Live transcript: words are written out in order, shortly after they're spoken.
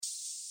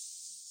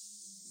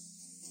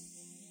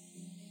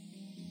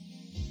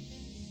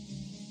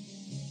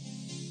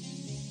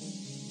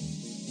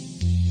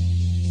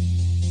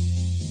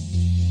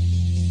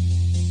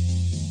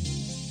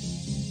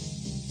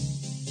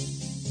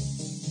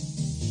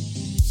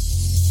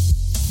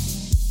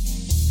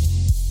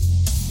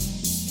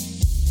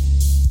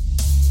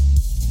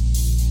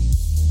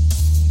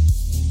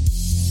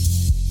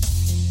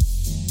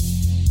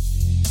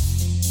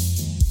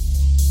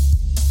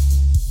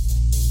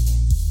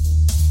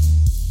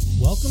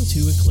Welcome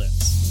to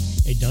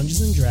Eclipse, a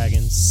Dungeons &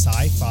 Dragons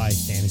sci-fi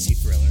fantasy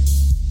thriller.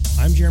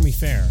 I'm Jeremy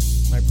Fair,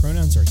 my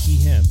pronouns are he,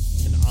 him,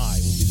 and I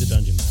will be the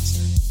Dungeon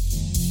Master.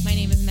 My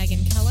name is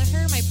Megan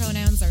Kelleher, my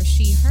pronouns are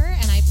she, her,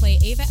 and I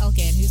play Ava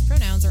Elkin, whose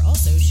pronouns are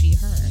also she,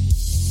 her.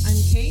 I'm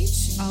Kate,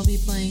 I'll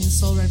be playing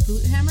Soul Red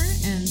Boothammer,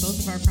 and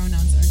both of our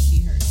pronouns are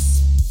she,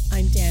 hers.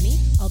 I'm Danny,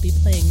 I'll be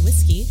playing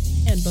Whiskey,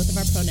 and both of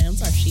our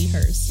pronouns are she,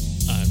 hers.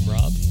 I'm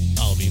Rob,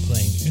 I'll be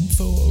playing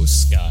Info O.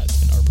 Scott,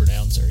 and our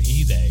pronouns are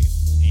he, they.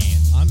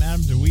 And I'm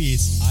Adam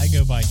DeWeese, I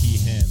go by he,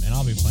 him, and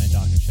I'll be playing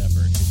Dr.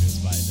 Shepard, who goes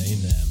by they,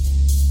 them.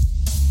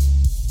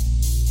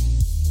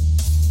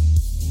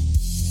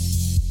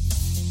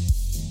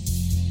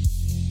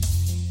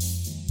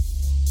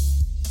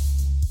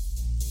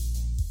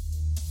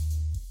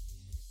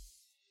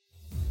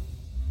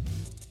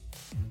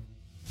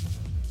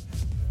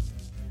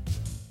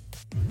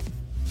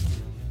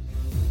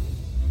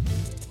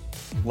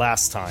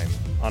 Last time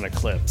on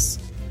Eclipse,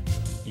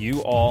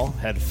 you all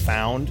had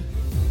found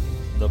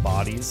the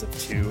bodies of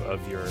two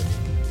of your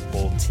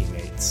old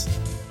teammates,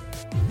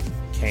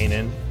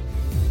 Kanan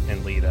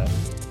and Lita,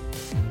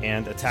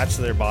 and attached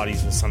to their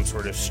bodies was some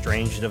sort of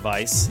strange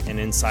device, and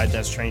inside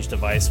that strange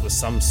device was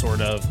some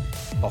sort of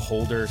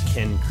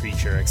beholder-kin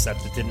creature,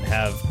 except it didn't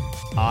have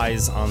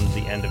eyes on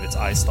the end of its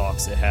eye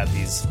stalks. It had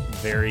these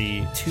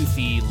very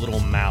toothy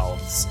little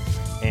mouths,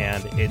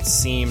 and it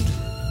seemed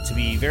to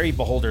be very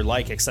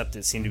beholder-like, except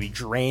it seemed to be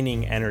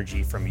draining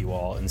energy from you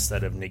all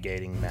instead of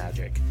negating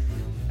magic.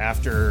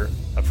 After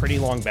a pretty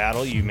long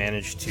battle, you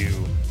managed to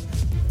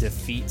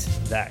defeat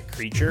that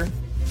creature,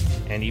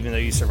 and even though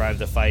you survived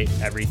the fight,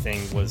 everything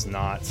was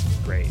not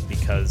great,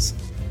 because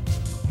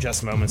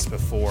just moments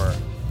before,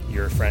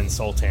 your friend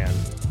Sultan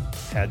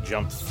had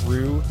jumped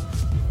through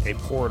a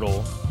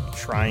portal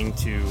trying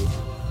to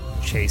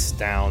chase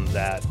down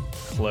that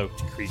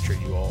cloaked creature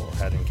you all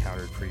had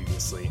encountered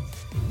previously.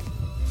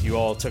 You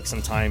all took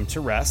some time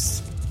to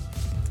rest,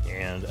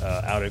 and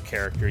out of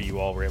character, you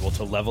all were able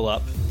to level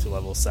up to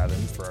level 7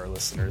 for our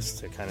listeners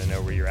to kind of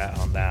know where you're at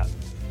on that.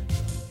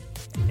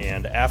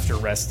 And after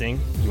resting,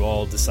 you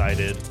all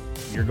decided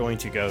you're going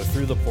to go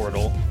through the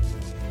portal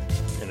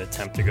and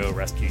attempt to go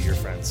rescue your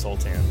friend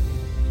Sultan.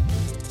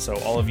 So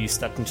all of you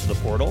stepped into the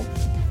portal.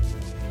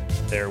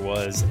 There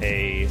was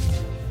a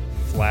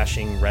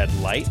flashing red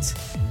light,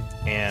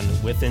 and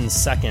within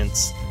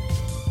seconds,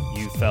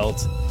 you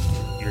felt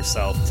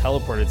yourself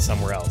teleported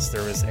somewhere else.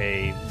 There was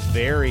a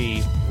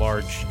very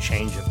large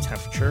change of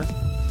temperature.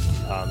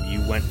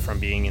 You went from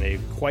being in a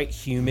quite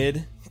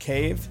humid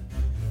cave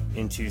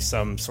into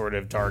some sort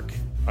of dark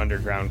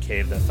underground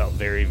cave that felt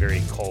very,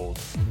 very cold.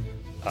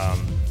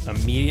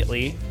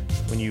 Immediately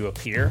when you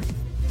appear,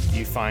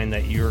 you find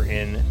that you're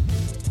in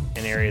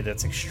an area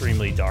that's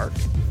extremely dark.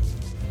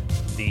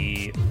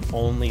 The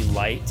only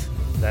light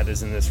that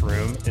is in this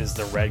room is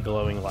the red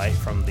glowing light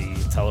from the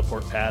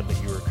teleport pad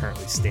that you are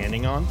currently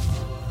standing on.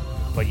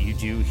 But you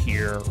do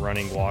hear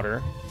running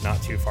water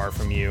not too far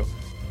from you,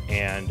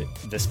 and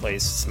this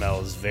place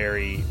smells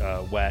very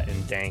wet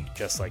and dank,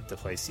 just like the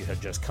place you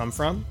had just come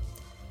from.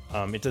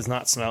 It does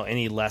not smell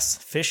any less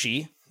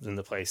fishy than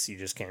the place you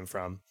just came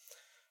from,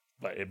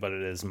 but it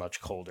is much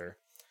colder.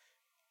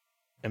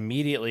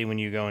 Immediately when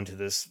you go into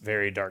this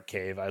very dark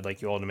cave, I'd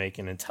like you all to make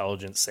an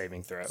intelligence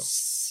saving throw.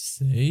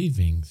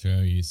 Saving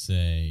throw, you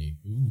say?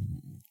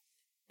 Ooh.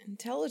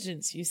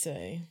 Intelligence, you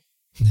say?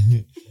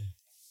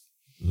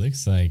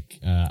 Looks like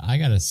I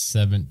got a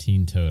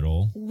 17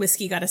 total.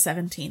 Whiskey got a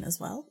 17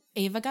 as well.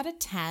 Ava got a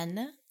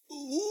 10.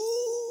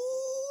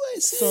 Ooh,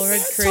 Soul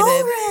Red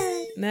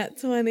critted. Nat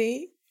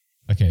 20.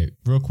 Okay,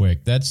 real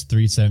quick. That's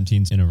 3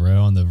 17s in a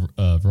row on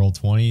the roll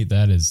 20.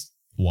 That is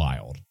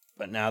wild.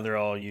 But now they're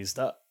all used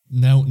up.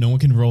 No one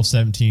can roll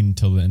 17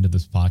 till the end of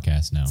this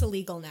podcast now. It's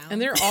illegal now. And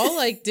they're all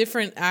like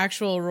different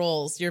actual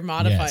rolls. Your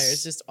modifiers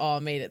Yes. just all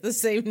made it the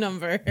same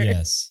number.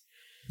 Yes.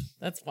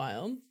 That's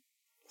wild.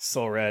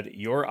 Soul Red,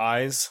 your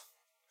eyes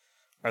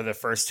are the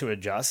first to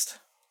adjust,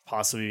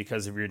 possibly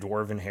because of your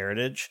dwarven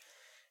heritage,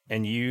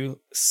 and you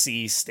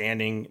see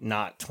standing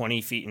not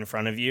 20 feet in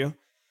front of you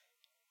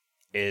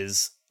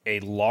is a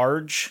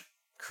large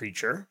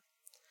creature.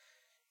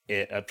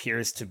 It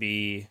appears to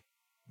be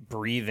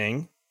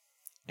breathing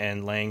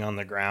and laying on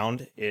the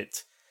ground.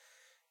 It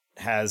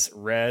has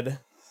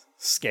red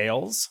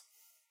scales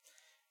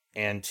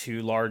and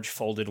 2 large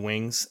folded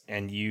wings,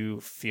 and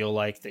you feel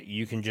like that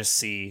you can just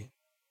see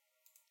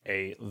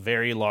a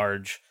very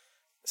large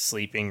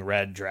sleeping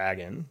red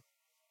dragon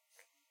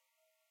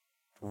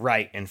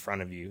right in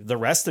front of you. The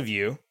rest of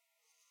you,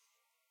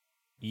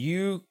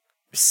 you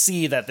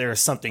see that there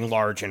is something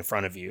large in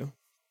front of you,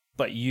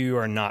 but you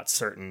are not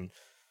certain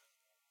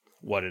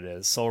what it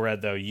is. Soul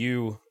Red, though,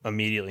 you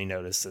immediately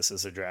notice this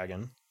is a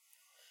dragon.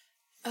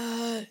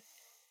 Hey,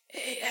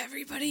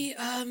 everybody,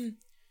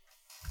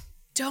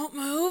 don't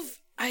move.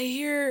 I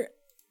hear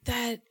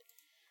that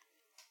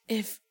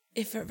if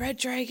a red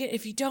dragon,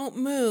 if you don't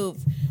move,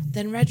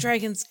 then red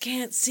dragons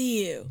can't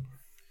see you.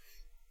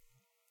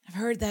 I've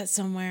heard that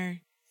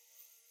somewhere.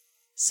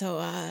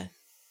 So,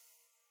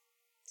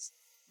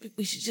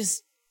 we should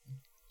just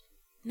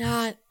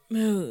not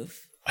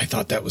move. I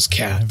thought that was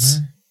cats.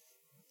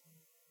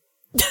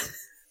 Ever?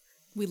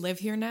 We live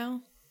here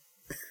now?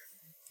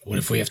 What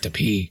if we have to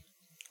pee?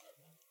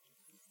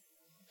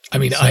 I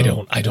mean, I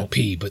don't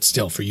pee, but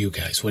still, for you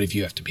guys, what if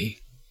you have to pee?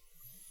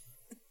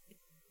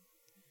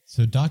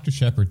 So Dr.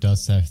 Shepard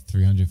does have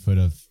 300 foot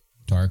of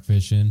dark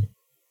vision,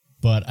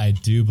 but I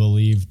do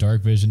believe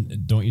dark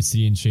vision, don't you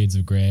see in Shades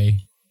of Grey?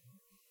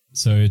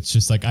 So it's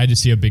just like, I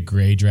just see a big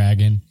gray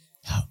dragon.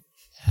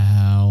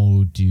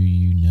 How do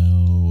you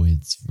know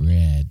it's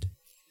red?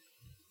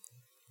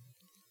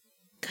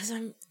 Because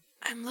I'm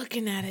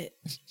looking at it.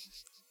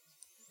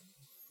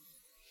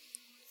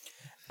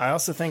 I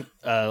also think,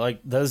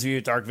 like, those of you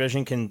with dark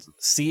vision can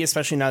see,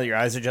 especially now that your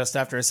eyes adjust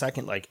after a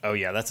second, like, oh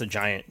yeah, that's a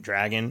giant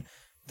dragon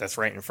that's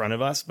right in front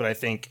of us. But I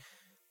think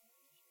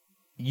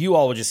you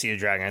all would just see a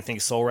dragon. I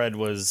think Soul Red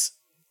was,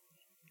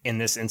 in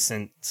this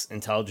instance,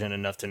 intelligent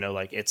enough to know,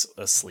 like, it's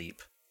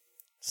asleep.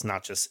 It's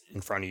not just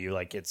in front of you.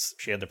 Like,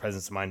 she had the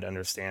presence of mind to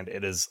understand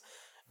it is,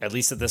 at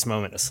least at this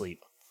moment,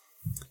 asleep.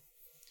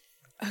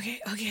 Okay.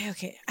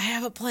 I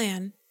have a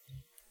plan.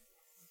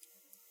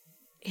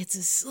 It's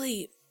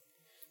asleep.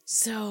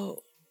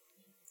 So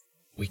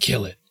We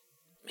kill it.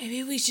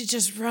 maybe we should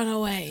just run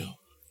away.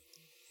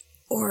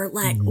 Or,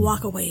 like,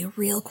 walk away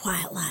real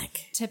quiet,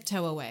 like.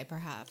 Tiptoe away,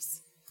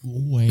 perhaps.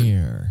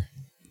 Where?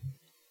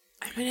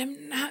 I mean,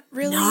 I'm not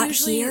really Not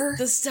usually here?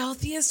 the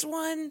stealthiest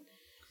one.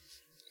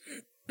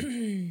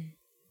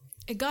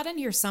 It got in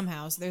here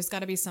somehow, so there's got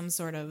to be some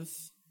sort of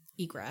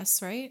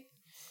egress, right?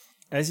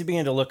 As you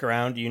begin to look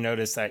around, you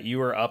notice that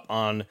you are up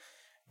on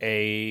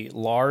a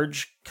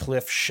large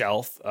cliff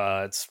shelf.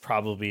 It's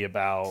probably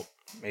about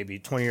maybe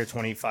 20 or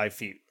 25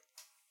 feet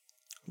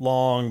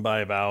long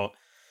by about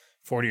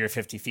 40 or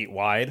 50 feet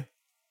wide.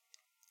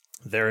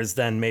 There is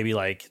then maybe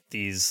like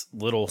these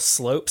little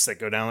slopes that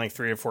go down like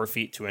 3 or 4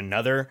 feet to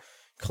another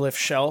cliff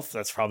shelf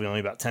that's probably only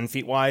about 10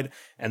 feet wide.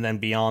 And then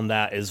beyond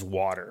that is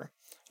water.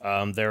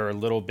 There are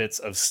little bits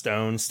of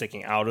stone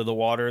sticking out of the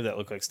water that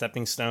look like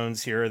stepping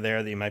stones here or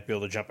there that you might be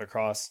able to jump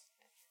across.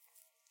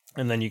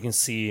 And then you can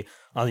see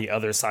on the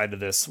other side of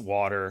this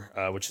water,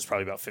 which is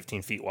probably about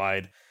 15 feet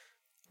wide,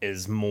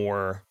 is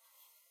more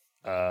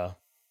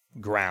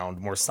ground,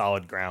 more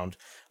solid ground.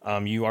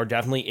 You are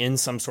definitely in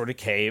some sort of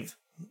cave.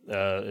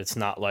 It's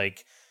not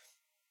like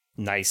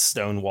nice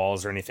stone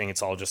walls or anything.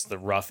 It's all just the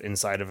rough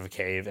inside of a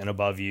cave. And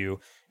above you,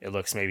 it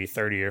looks maybe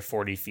 30 or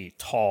 40 feet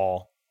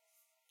tall.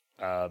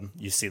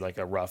 You see like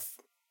a rough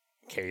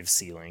cave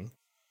ceiling.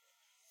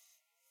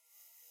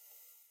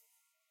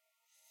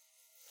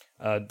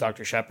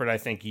 Dr. Shepard, I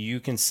think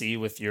you can see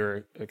with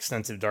your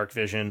extensive dark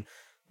vision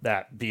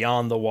that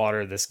beyond the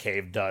water, this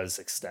cave does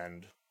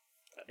extend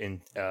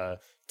in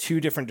 2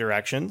 different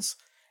directions,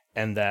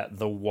 and that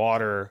the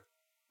water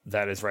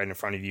that is right in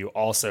front of you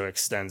also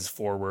extends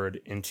forward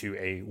into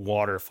a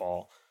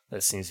waterfall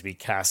that seems to be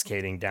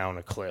cascading down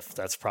a cliff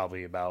that's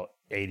probably about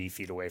 80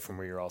 feet away from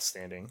where you're all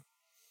standing.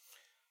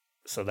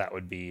 So that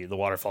would be, the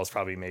waterfall is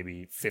probably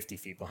maybe 50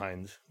 feet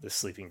behind the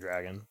sleeping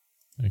dragon.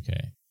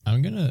 Okay.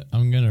 I'm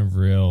gonna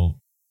real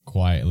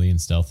quietly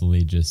and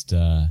stealthily just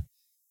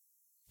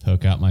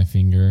poke out my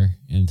finger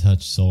and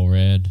touch Soul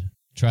Red.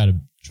 Try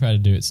to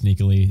do it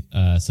sneakily,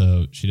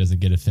 so she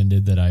doesn't get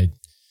offended that I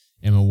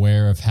am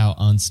aware of how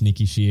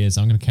unsneaky she is.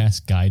 I'm gonna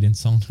cast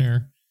guidance on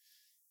her,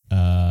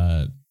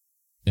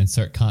 and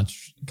start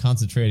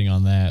concentrating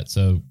on that.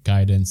 So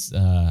guidance.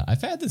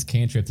 I've had this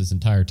cantrip this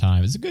entire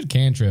time. It's a good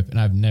cantrip, and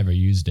I've never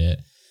used it.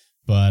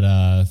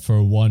 But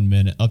for 1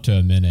 minute, up to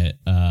a minute,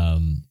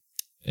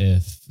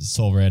 if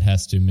Soul Red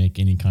has to make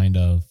any kind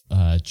of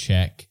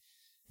check,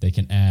 they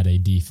can add a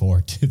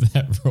D4 to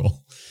that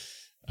roll.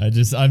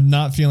 I'm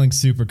not feeling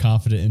super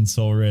confident in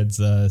Soul Red's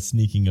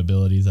sneaking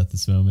abilities at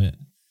this moment.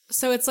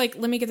 So it's like,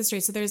 let me get this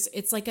straight. So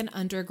it's like an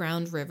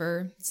underground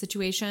river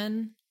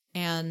situation,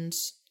 and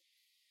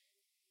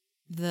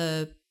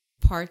the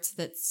parts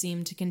that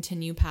seem to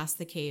continue past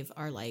the cave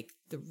are like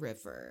the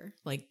river,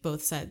 like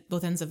both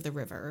ends of the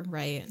river,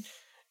 right?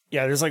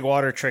 Yeah, there's like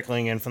water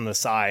trickling in from the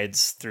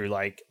sides through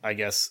like, I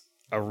guess,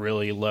 a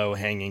really low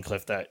hanging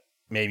cliff that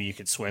maybe you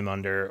could swim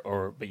under,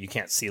 but you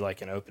can't see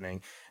like an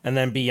opening. And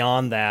then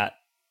beyond that,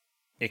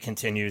 it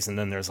continues, and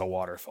then there's a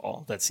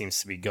waterfall that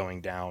seems to be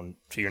going down.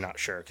 So you're not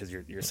sure because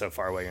you're so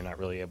far away, you're not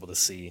really able to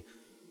see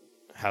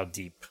how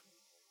deep,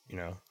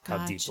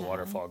 how deep the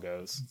waterfall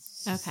goes.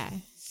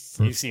 Okay.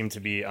 You seem to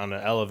be on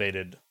an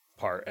elevated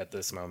part at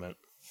this moment.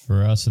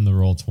 For us in the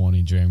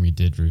Roll20, Jeremy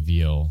did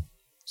reveal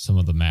some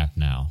of the map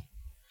now.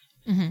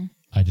 Mm-hmm.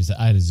 I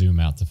had to zoom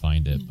out to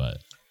find it, but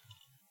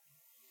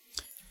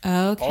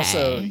okay.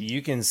 Also,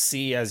 you can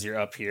see as you're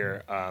up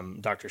here,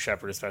 Dr.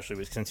 Shepard,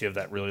 especially since you have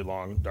that really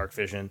long dark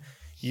vision,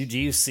 you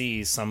do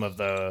see some of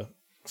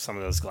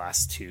those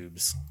glass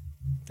tubes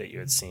that you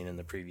had seen in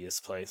the previous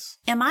place.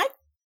 Am I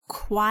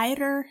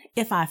quieter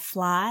if I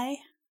fly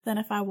than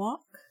if I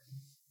walk?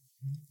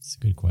 it's a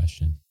good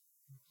question.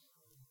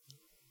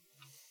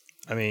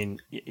 I mean,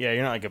 yeah,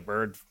 you're not like a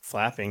bird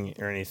flapping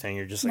or anything.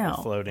 You're just like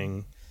a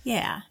floating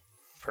Yeah.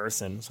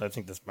 person. So I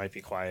think this might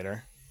be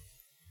quieter.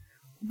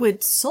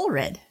 Would Soul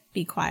Red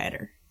be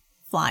quieter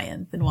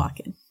flying than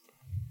walking?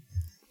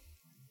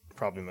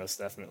 Probably most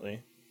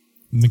definitely.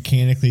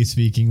 Mechanically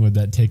speaking, would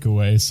that take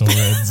away Soul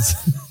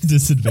Red's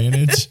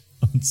disadvantage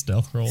on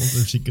stealth rolls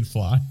if she could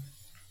fly?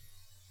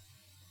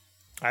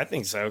 I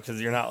think so,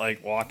 because you're not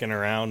like walking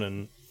around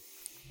and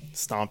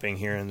stomping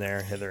here and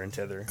there, hither and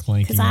thither.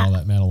 Clanking all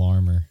that metal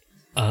armor.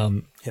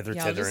 Hither,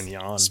 thither, and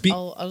yon.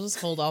 I'll just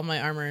hold all my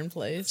armor in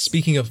place.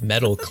 Speaking of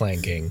metal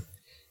clanking,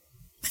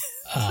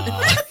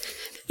 oh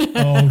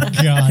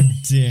god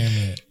damn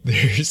it!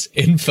 There's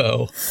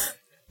Info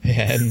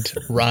and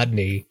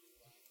Rodney,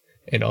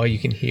 and all you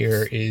can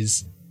hear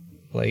is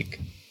like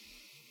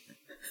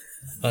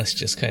us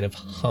just kind of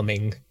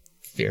humming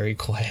very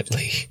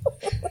quietly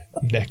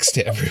next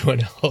to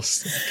everyone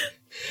else.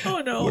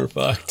 Oh no, we're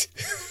fucked.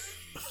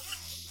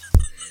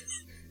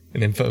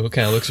 And Info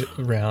kind of looks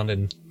around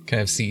and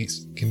kind of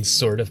can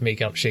sort of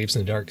make out shapes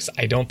in the dark.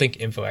 I don't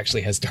think Info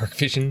actually has dark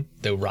vision,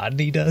 though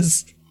Rodney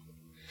does.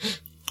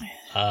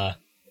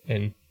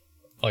 And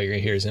all you're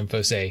gonna hear is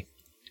Info say,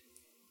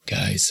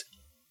 "Guys,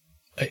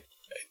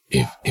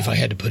 if I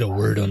had to put a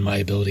word on my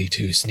ability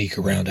to sneak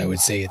around, I would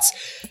say it's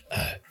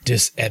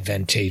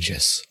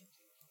disadvantageous.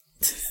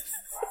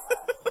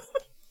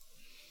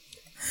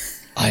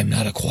 I'm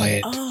not a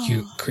quiet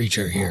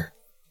creature here.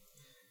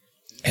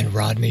 And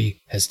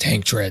Rodney has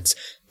tank treads.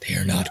 They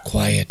are not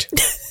quiet.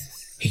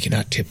 He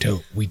cannot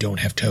tiptoe. We don't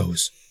have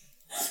toes.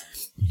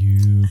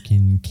 You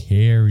can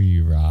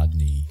carry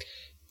Rodney.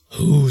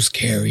 Who's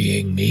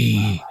carrying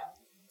me?"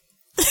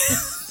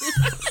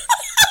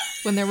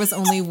 When there was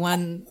only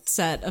one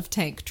set of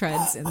tank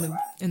treads in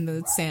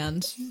the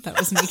sand, that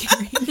was me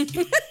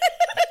carrying.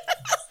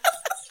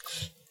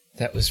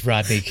 That was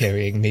Rodney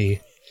carrying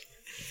me.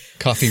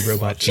 Coffee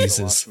robot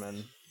Jesus.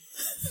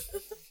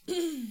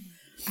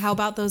 How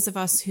about those of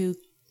us who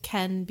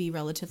can be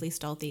relatively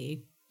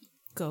stealthy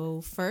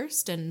go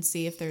first and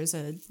see if there's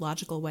a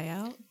logical way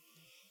out?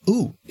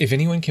 Ooh, if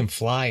anyone can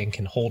fly and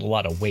can hold a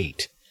lot of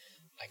weight,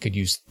 I could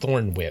use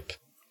Thorn Whip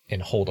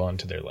and hold on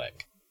to their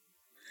leg.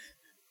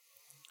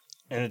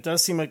 And it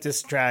does seem like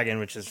this dragon,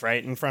 which is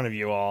right in front of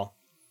you all,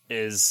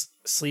 is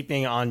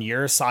sleeping on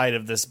your side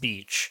of this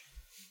beach.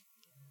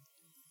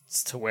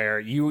 It's to where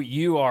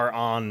you are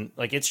on,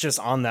 like, it's just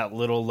on that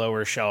little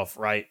lower shelf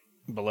right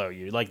below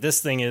you. Like,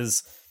 this thing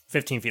is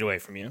 15 feet away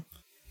from you.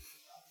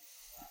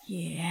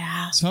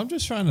 Yeah. So I'm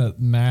just trying to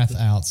math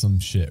out some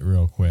shit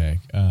real quick.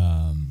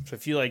 So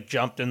if you, like,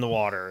 jumped in the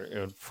water, it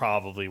would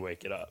probably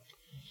wake it up.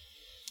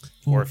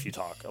 Or if you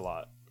talk a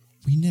lot.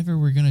 We never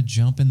were going to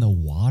jump in the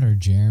water,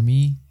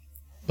 Jeremy.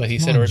 But he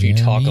said, or if you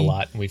talk a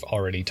lot, and we've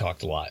already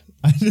talked a lot.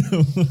 I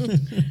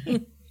know.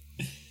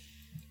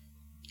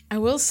 I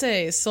will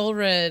say Soul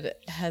Red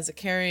has a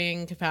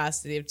carrying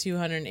capacity of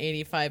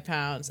 285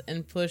 pounds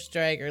and push,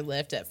 drag, or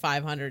lift at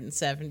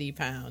 570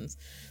 pounds.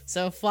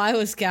 So if Fly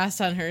was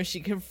cast on her, she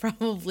could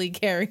probably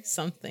carry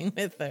something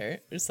with her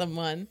or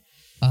someone.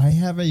 I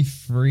have a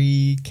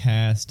free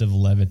cast of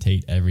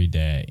Levitate every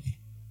day.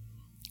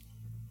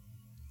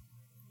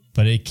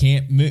 But it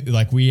can't move.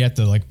 Like, we have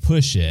to, like,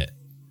 push it.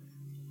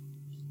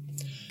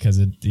 Because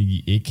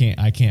it can't.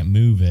 I can't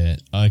move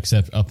it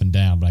except up and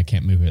down, but I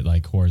can't move it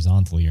like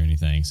horizontally or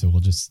anything. So we'll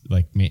just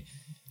like me.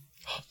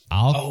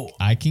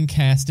 I can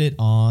cast it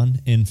on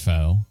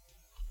Info.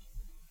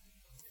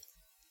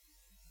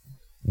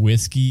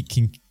 Whiskey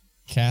can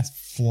cast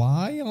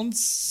Fly on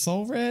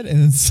Soul Red,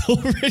 and then Soul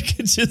Red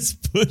can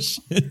just push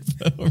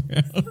Info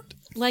around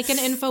like an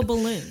info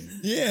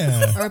balloon.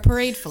 Yeah, or a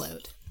parade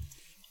float.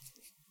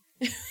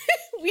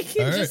 We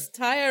can just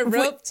tie a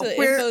rope to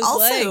Info's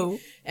leg,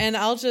 and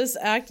I'll just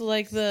act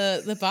like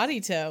the body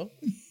toe.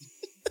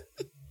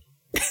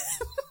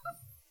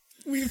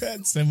 We've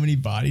had so many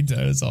body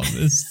toes on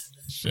this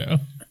show.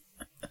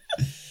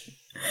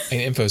 And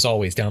Info's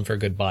always down for a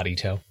good body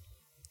toe.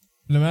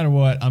 No matter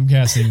what, I'm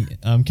casting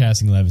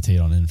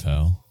Levitate on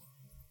Info.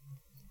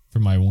 For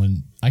my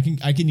one, I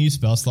can use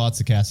spell slots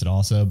to cast it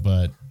also,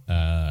 but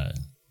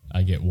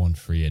I get one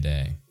free a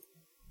day.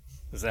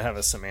 Does that have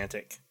a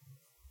semantic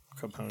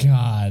component?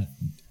 God,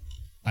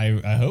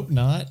 I hope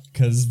not,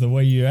 because the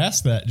way you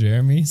ask that,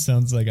 Jeremy,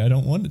 sounds like I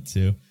don't want it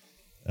to.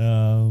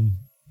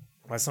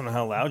 I just don't know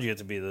how loud you have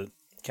to be to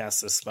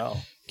cast this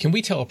spell. Can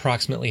we tell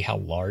approximately how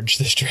large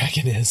this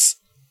dragon is?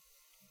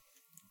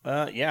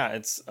 Yeah,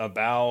 it's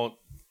about...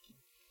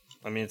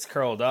 I mean, it's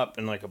curled up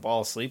in like a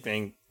ball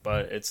sleeping,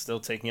 but it's still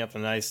taking up a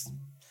nice...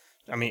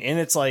 I mean, in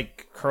its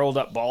like curled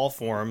up ball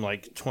form,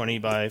 like 20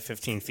 by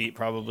 15 feet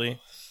probably.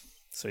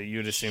 So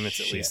you'd assume it's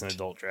at least an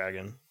adult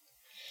dragon.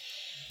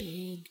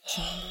 Big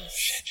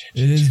changes.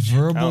 It is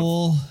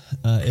verbal.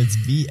 It's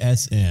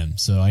VSM,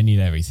 so I need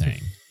everything.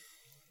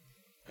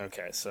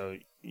 Okay, so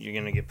you're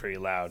going to get pretty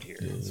loud here.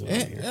 That's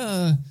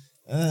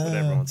what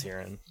everyone's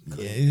hearing.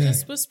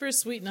 Just whisper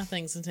sweet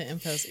nothings into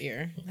Info's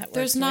ear. That works,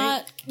 There's right?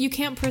 not... You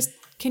can't press...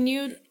 Can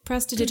you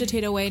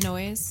prestidigitate away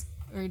noise?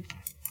 Or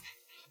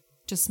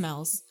just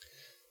smells?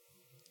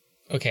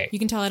 Okay. You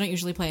can tell I don't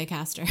usually play a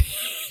caster.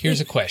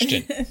 Here's a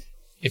question.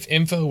 If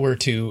Info were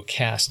to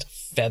cast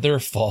Feather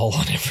Fall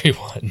on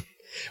everyone,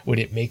 would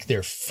it make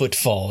their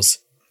footfalls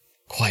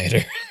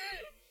quieter?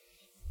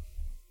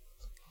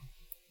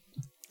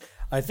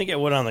 I think it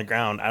would on the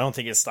ground. I don't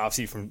think it stops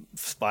you from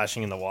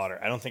splashing in the water.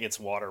 I don't think it's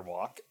water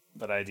walk,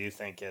 but I do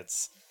think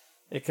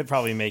it could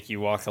probably make you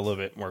walk a little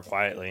bit more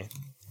quietly.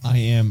 I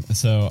am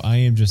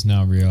just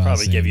now realizing.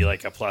 Probably give you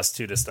like a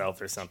 +2 to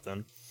stealth or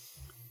something.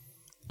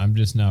 I'm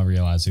just now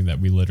realizing that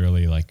we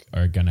literally like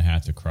are gonna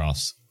have to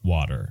cross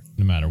water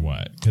no matter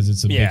what because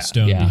it's a big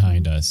stone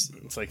behind us.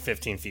 It's like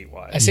 15 feet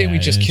wide. I say we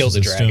just kill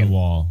the dragon. Stone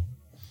wall.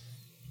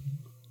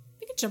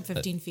 You can jump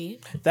 15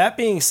 feet. That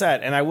being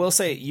said, and I will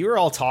say, you're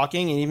all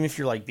talking, and even if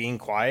you're like being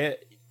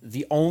quiet,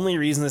 the only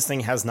reason this thing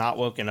has not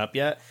woken up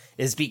yet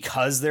is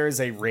because there is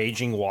a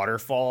raging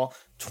waterfall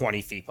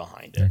 20 feet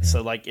behind it.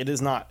 So like it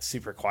is not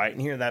super quiet in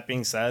here. That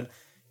being said,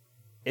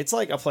 it's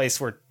like a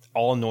place where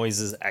all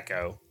noises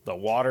echo. The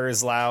water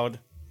is loud.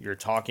 You're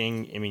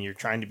talking. I mean, you're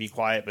trying to be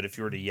quiet, but if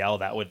you were to yell,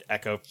 that would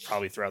echo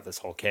probably throughout this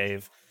whole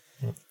cave.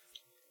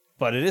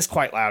 But it is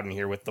quite loud in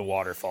here with the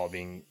waterfall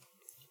being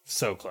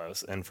so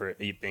close, and for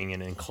it being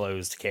an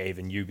enclosed cave,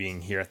 and you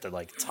being here at the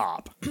like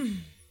top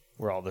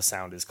where all the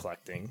sound is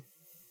collecting.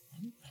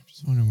 I'm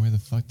just wondering where the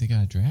fuck they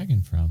got a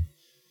dragon from.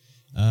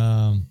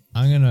 I'm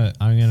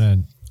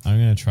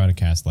gonna try to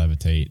cast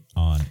levitate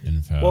on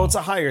info. Well, it's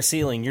a higher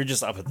ceiling. You're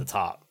just up at the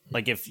top.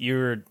 Like if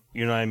you're,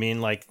 you know what I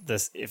mean? Like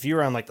this, if you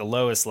were on like the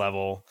lowest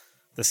level,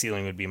 the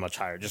ceiling would be much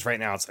higher. Just right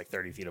now, it's like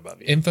 30 feet above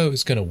you. Info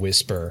is going to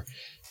whisper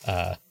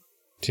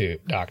to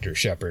Dr.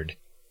 Shepard,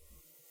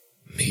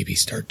 maybe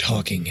start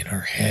talking in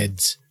our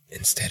heads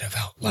instead of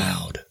out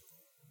loud.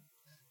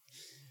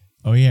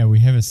 Oh yeah, we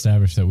have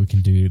established that we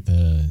can do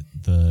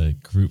the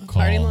group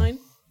call. Party line?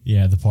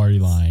 Yeah, the party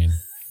line.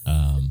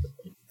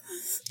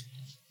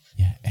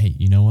 Yeah, hey,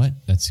 you know what?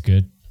 That's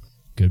good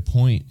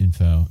point,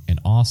 info. And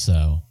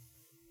also,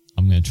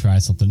 I'm going to try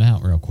something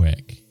out real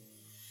quick.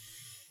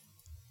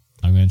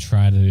 I'm going to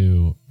try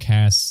to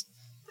cast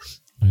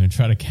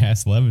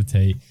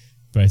levitate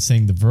by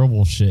saying the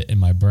verbal shit in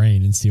my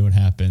brain and see what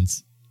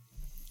happens.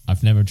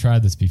 I've never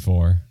tried this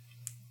before.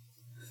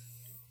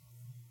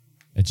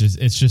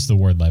 It's just the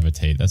word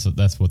levitate.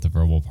 That's what the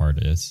verbal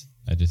part is.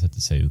 I just have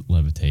to say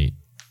levitate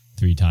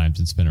 3 times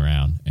and spin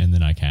around, and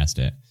then I cast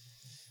it.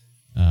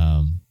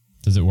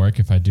 Does it work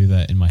if I do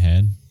that in my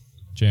head,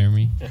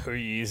 Jeremy? Who are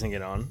you using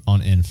it on?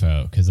 On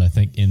info, because I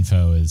think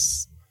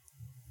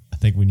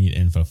we need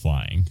info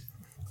flying.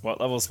 What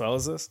level spell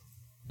is this?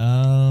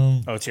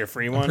 It's your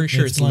free one? I'm pretty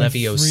sure it's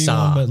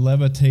Leviosa. But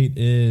levitate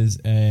is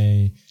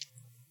a...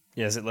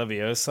 Yeah, is it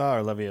Leviosa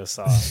or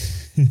Leviosa?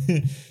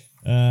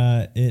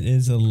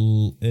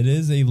 It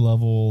is a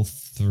level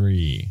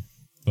 3,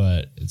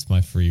 but it's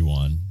my free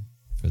one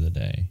for the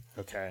day.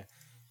 Okay.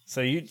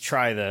 So you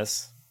try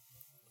this,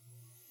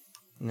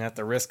 and at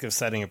the risk of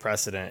setting a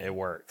precedent, it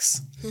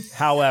works.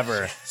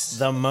 However,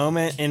 the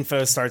moment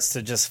info starts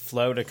to just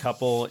float a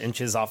couple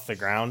inches off the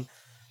ground,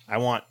 I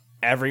want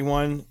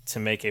everyone to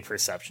make a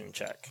perception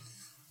check.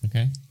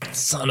 Okay.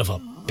 Son of a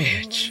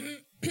bitch.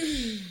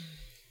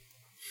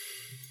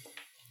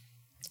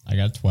 I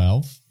got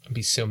 12. I'd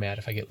be so mad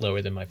if I get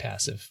lower than my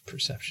passive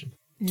perception.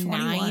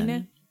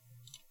 9.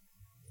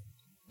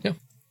 No.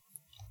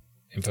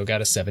 Info got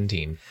a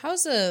 17.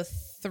 How's a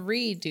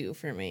 3 do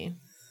for me?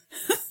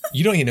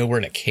 You don't even know we're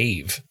in a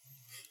cave.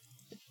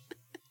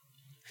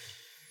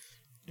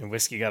 And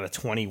Whiskey got a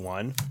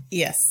 21.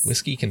 Yes.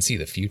 Whiskey can see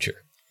the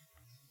future.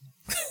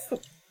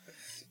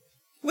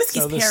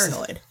 Whiskey's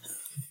paranoid.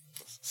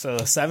 So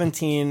the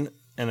 17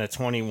 and a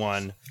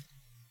 21.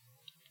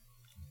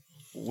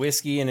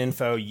 Whiskey and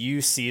info,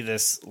 you see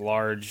this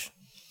large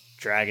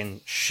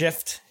dragon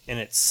shift in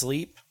its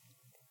sleep.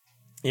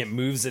 It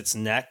moves its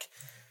neck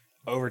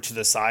over to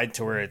the side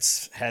to where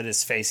its head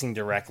is facing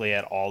directly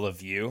at all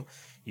of you.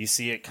 You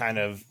see it kind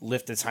of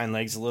lift its hind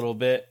legs a little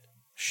bit,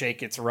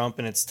 shake its rump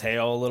and its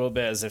tail a little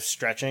bit as if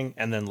stretching,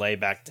 and then lay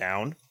back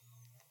down,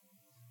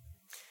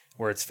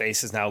 where its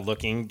face is now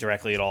looking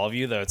directly at all of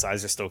you, though its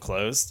eyes are still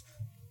closed.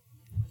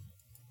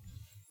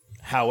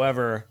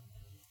 However,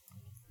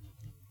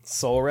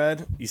 Soul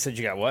Red, you said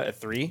you got what? A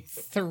 3?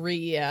 3,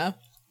 yeah.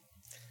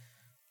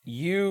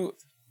 You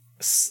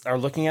are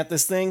looking at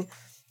this thing,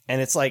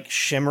 and it's like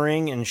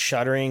shimmering and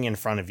shuddering in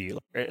front of you.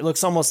 It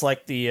looks almost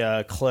like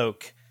the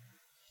cloak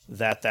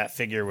that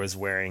figure was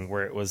wearing,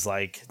 where it was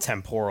like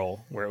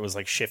temporal, where it was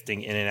like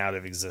shifting in and out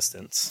of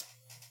existence.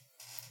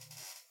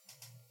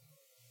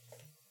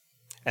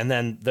 And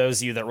then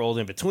those of you that rolled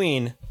in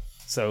between,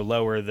 so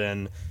lower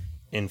than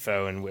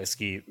Info and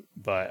Whiskey,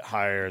 but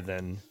higher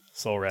than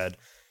Soul Red,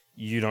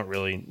 you don't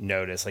really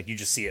notice. Like, you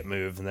just see it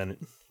move, and then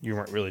you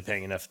weren't really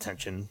paying enough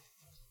attention.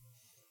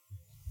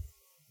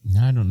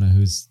 Now I don't know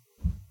whose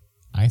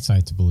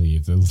eyesight to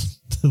believe, the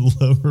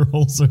low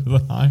rolls or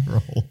the high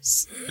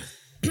rolls.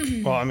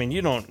 Well, I mean,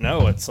 you don't know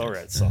what Soul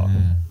Red saw.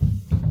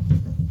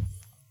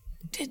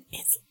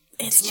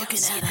 It's looking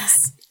at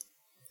us.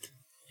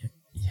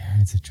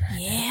 Yeah, it's a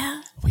dragon.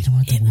 Yeah. We don't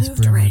have to moved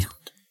whisper. around.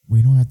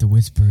 We don't have to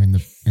whisper in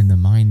the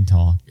mind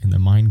talk in the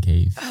mind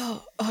cave.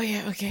 Oh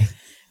yeah, okay.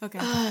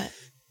 Okay.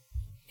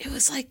 It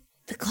was like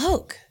the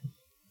cloak.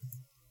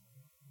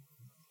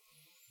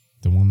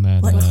 The one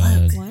that What?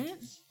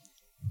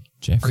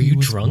 Jeffrey. Are you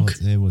was- drunk?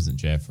 Well, it wasn't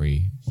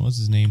Jeffrey. What was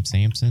his name?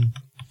 Samson?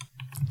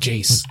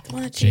 Jace. The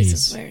one that Jace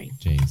is wearing.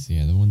 Jace,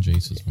 yeah, the one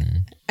Jace was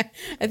wearing.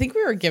 I think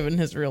we were given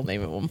his real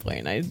name at one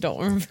point. I don't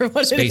remember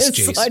what Space it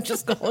is, Jace. so I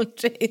just call him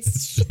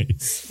Jace.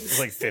 Jace. It was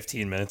like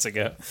 15 minutes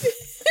ago.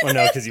 Well,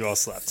 no, because you all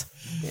slept.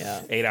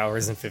 Yeah, 8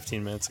 hours and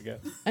 15 minutes ago.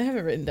 I have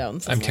it written down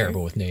somewhere. I'm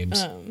terrible with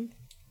names.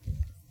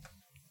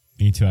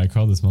 Me too. I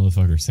called this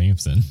motherfucker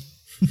Samson.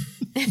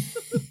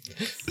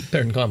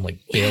 Better than call him like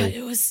Bill.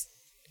 Yeah, it was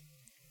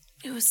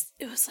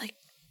like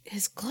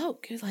his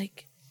cloak.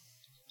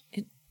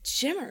 It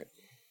shimmered.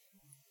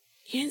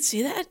 You didn't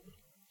see that?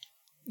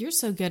 You're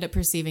so good at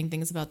perceiving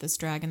things about this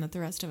dragon that the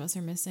rest of us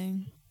are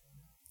missing.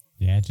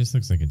 Yeah, it just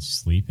looks like it's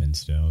sleeping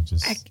still.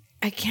 Just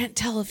I can't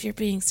tell if you're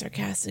being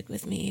sarcastic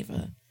with me,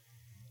 Ava.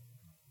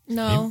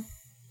 No.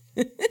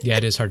 Yeah,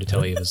 it is hard to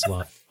tell you. There's a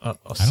lot think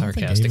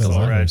sarcastic. Ava's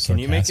about ever it. Red, can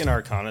you make an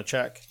sarcastic. Arcana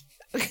check?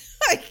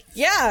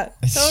 Yeah,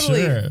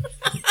 totally. Sure.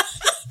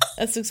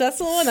 A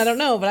successful one? I don't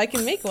know, but I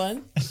can make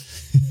one.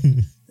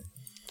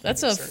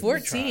 That's a Certainly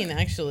 14,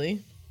 try.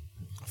 actually.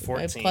 My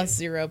 14. plus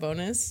 0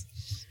 bonus.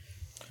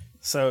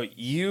 So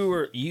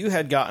you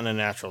had gotten a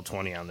natural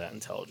 20 on that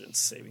intelligence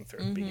saving throw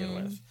to begin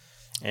with.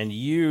 And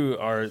you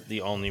are the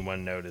only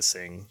one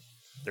noticing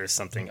there's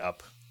something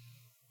up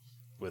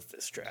with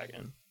this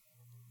dragon.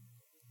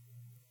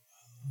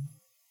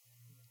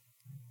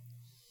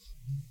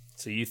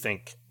 So you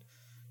think,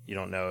 you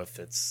don't know if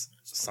it's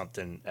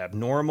something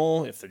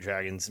abnormal, if the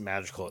dragon's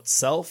magical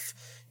itself,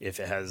 if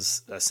it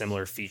has a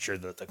similar feature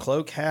that the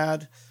cloak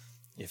had,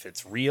 if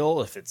it's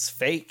real, if it's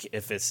fake,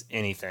 if it's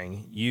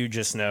anything. You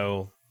just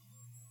know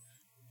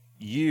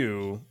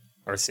you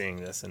are seeing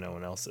this and no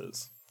one else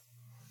is.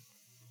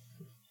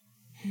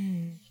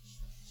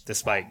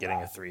 Despite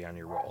getting a 3 on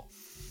your roll.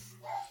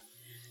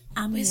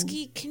 I mean,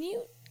 Whiskey, can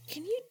you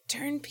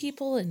turn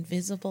people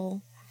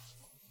invisible?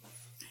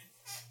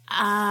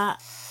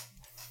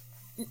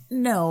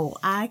 no,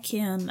 I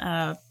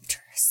can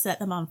set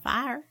them on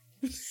fire.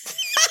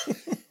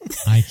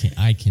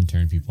 I can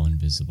turn people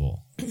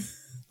invisible.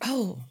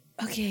 Oh,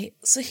 okay.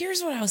 So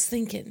here's what I was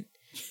thinking.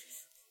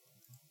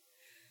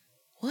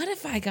 What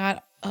if I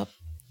got up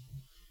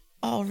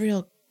all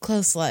real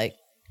close, like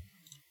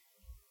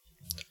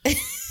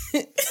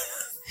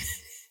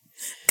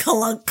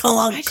Clunk,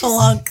 clunk, I just-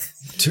 clunk.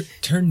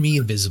 Turn me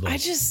invisible. I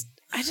just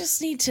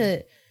need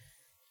to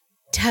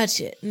touch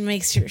it and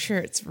make sure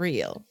it's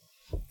real.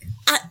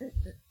 I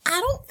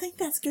don't think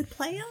that's a good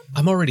plan.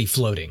 I'm already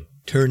floating.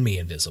 Turn me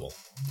invisible.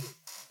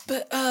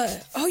 But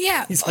oh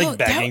yeah, He's like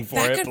begging for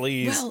it,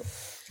 please. Well,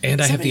 And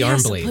I have the Somebody arm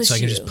has to blade, push so I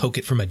can just you. poke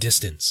it from a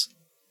distance.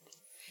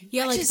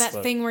 Yeah, like just-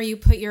 that thing where you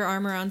put your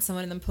arm around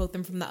someone and then poke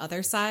them from the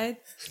other side.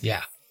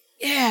 Yeah.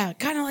 yeah,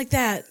 kind of like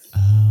that.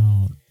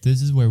 Oh,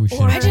 this is where we should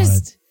Or have I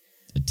just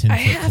a 10-foot I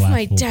have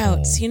my collapsible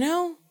doubts, pole. you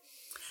know.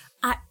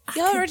 I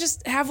Y'all could- ever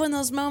just have one of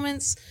those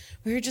moments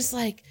where you're just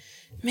like,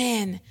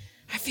 man,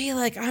 I feel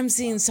like I'm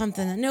seeing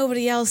something that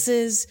nobody else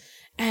is,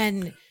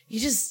 and you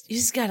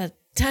just gotta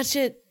touch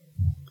it.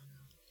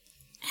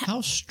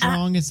 How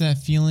strong is that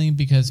feeling?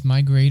 Because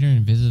my greater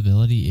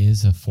invisibility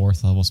is a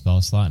 4th level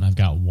spell slot, and I've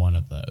got one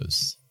of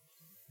those.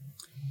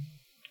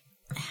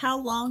 How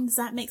long does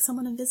that make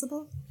someone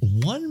invisible?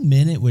 1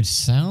 minute, which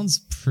sounds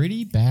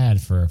pretty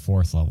bad for a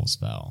 4th level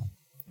spell.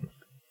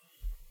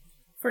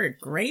 For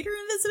greater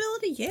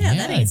invisibility? Yeah,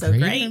 that ain't so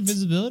greater great.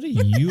 invisibility.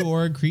 You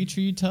or a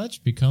creature you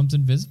touch becomes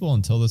invisible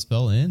until the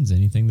spell ends.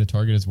 Anything the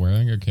target is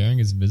wearing or carrying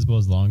is invisible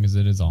as long as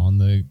it is on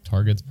the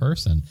target's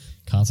person.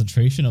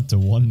 Concentration up to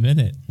 1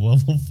 minute.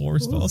 Level 4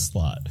 spell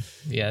slot.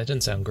 Yeah, that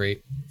doesn't sound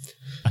great.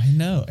 I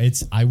know.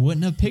 I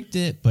wouldn't have picked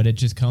it, but it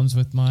just comes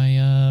with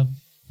my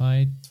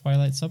my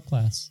Twilight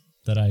subclass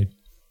that I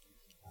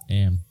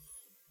am.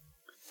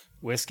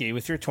 Whiskey,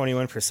 with your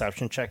 21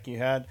 perception check you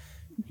had,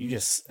 you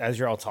just, as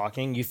you're all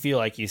talking, you feel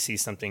like you see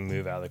something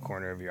move out of the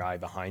corner of your eye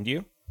behind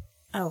you.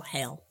 Oh,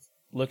 hell.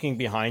 Looking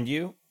behind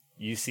you,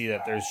 you see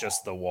that there's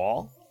just the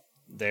wall.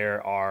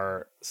 There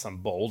are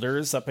some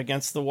boulders up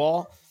against the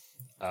wall.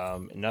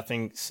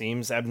 Nothing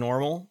seems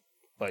abnormal,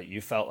 but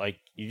you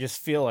just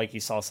feel like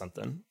you saw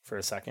something for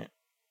a second.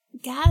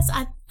 Guys,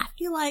 I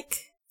feel like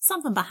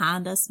something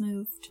behind us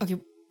moved. Okay,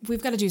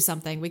 we've got to do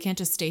something. We can't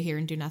just stay here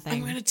and do nothing.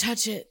 I'm gonna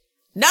touch it.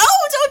 No,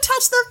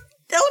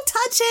 don't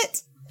touch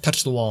it.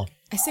 Touch the wall.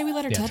 I say we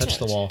let her Yeah, touch touch it.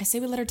 the wall. I say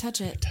we let her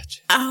touch it.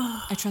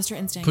 Oh, I trust her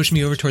instinct. Push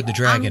me over toward the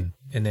dragon,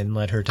 and then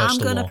let her touch I'm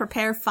the going to wall.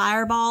 prepare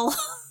fireball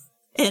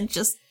and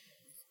just...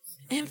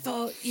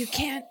 Info, you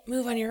can't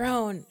move on your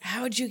own.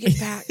 How would you get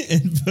back?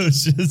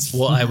 Info's just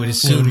Well, I would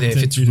assume that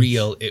if it's floating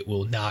real, it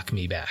will knock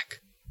me back.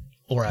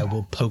 Or I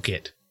will poke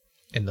it.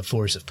 And the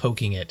force of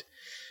poking it,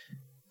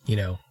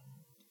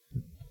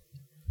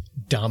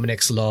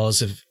 Dominic's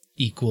laws of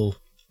equal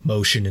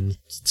motion and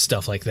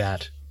stuff like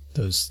that.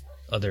 Those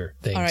other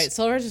things. All right,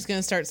 Solar's just going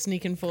to start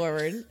sneaking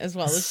forward as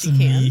well as she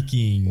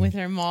Sneaking. can with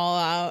her maul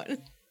out.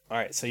 All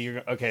right, so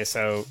you're okay.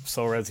 So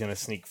Soul Red's gonna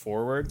sneak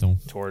forward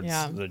towards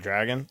the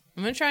dragon.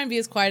 I'm gonna try and be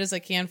as quiet as I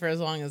can for as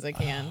long as I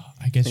can.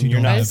 I guess And you you're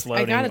don't not have.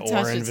 floating I gotta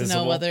touch or it invisible. to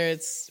know whether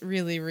it's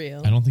really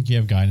real. I don't think you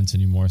have guidance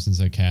anymore since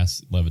I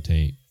cast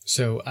levitate.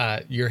 So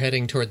you're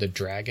heading toward the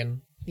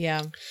dragon.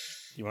 Yeah.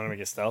 You want to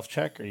make a stealth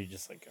check, or are you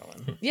just like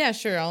going? Yeah,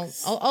 sure.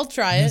 I'll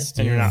try it.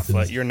 And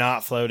you're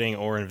not floating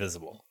or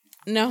invisible.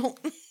 No.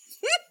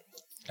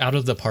 Out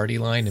of the party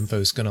line,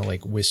 Info's gonna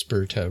like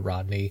whisper to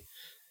Rodney.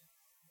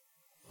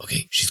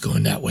 Okay, she's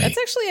going that way. That's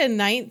actually a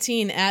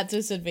 19 at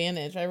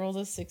disadvantage. I rolled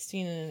a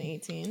 16 and an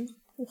 18.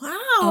 Wow.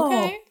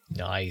 Okay.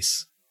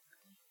 Nice.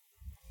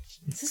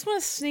 I just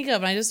want to sneak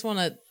up. I just want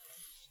to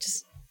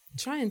just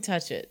try and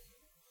touch it.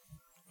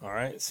 All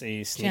right, so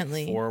you sneak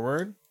Gently.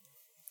 forward.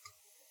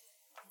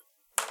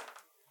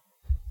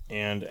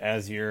 And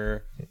as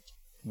you're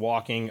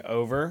walking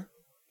over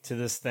to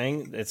this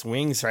thing, its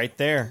wings right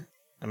there.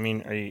 I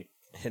mean, are you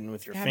hitting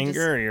with your Yeah, I'm finger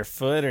just- or your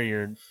foot or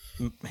your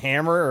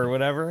hammer or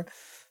whatever?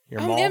 Your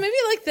maul? Yeah, maybe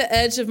like the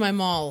edge of my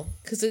maul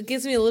because it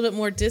gives me a little bit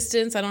more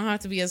distance. I don't have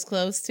to be as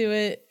close to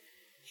it.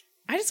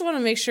 I just want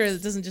to make sure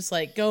it doesn't just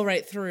like go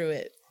right through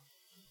it.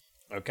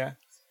 Okay.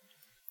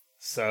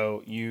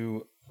 So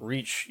you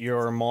reach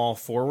your maul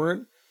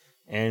forward,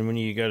 and when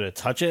you go to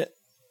touch it,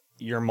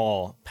 your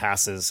maul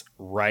passes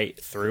right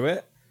through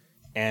it.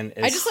 And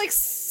I just like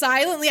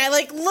silently, I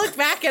like look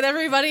back at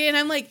everybody and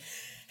I'm like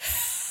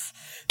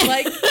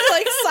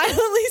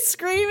silently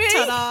screaming.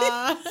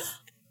 Ta-da.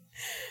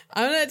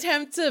 I'm going to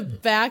attempt to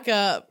back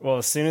up. Well,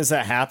 as soon as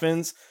that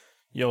happens,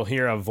 you'll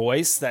hear a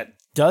voice that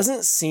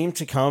doesn't seem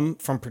to come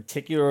from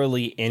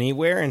particularly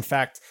anywhere. In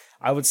fact,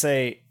 I would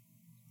say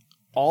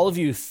all of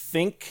you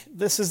think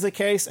this is the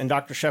case, and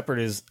Dr. Shepard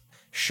is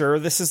sure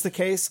this is the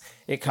case.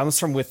 It comes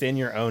from within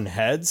your own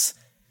heads,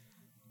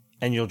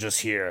 and you'll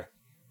just hear,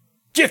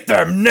 "Get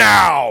them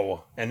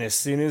now!" And as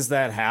soon as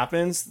that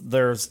happens,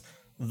 there's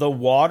the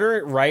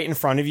water right in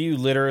front of you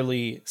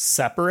literally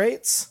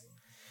separates.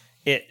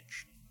 It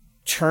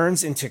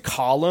turns into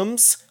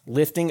columns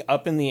lifting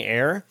up in the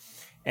air,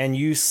 and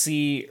you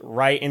see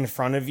right in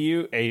front of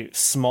you a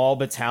small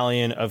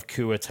battalion of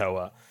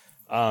Kuatoa.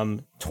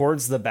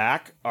 Towards the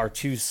back are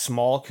two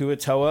small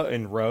Kuatoa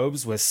in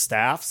robes with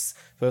staffs.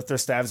 Both their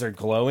staffs are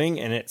glowing,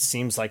 and it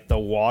seems like the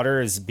water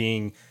is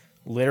being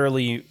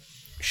literally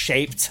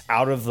shaped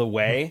out of the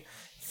way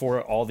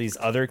for all these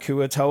other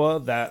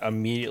Kuatoa that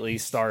immediately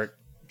start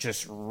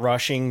just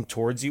rushing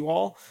towards you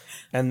all.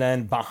 And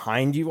then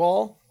behind you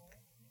all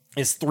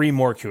is three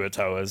more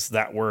Kuatoas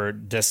that were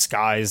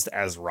disguised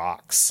as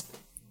rocks.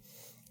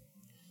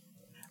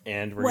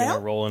 And we're going to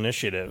roll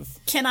initiative.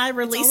 Can I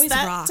release always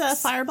that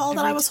rocks. fireball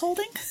that I was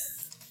holding?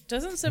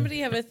 Doesn't somebody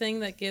have a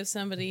thing that gives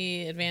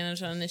somebody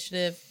advantage on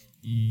initiative?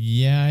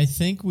 Yeah, I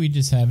think we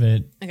just have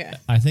it. Okay.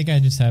 I think I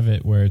just have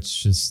it where it's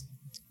just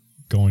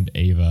going to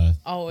Ava.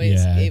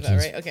 Always Yeah, Ava,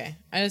 just- right? Okay.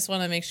 I just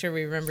want to make sure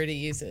we remember to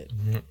use it.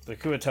 The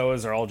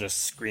Kuatoas are all just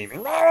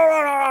screaming.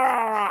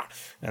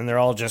 And they're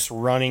all just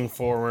running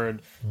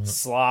forward,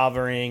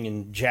 slobbering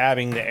and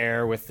jabbing the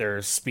air with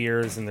their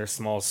spears and their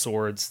small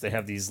swords. They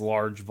have these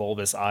large,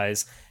 bulbous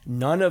eyes.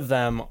 None of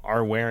them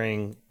are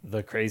wearing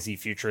the crazy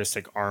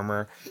futuristic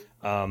armor.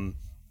 And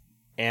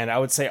I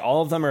would say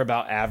all of them are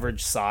about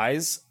average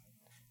size,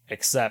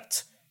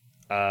 except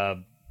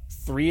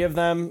three of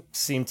them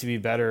seem to be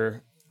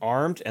better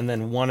armed, and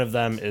then one of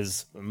them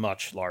is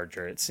much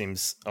larger. It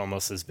seems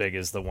almost as big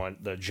as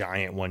the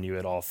giant one you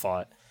had all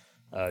fought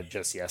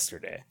just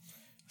yesterday.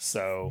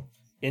 So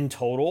in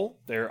total,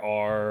 there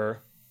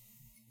are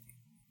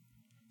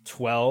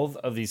 12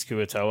 of these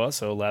Kuatoa,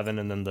 so 11,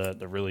 and then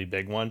the really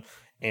big one.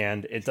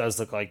 And it does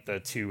look like the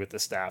two with the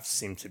staffs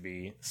seem to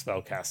be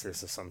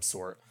spellcasters of some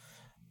sort.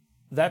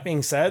 That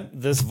being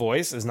said, this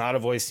voice is not a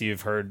voice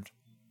you've heard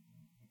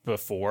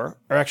before.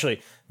 Or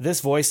actually, this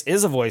voice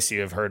is a voice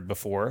you have heard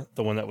before,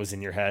 the one that was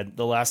in your head.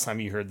 The last time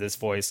you heard this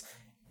voice,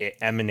 it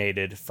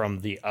emanated from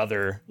the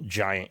other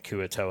giant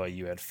Kuatoa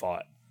you had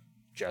fought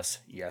just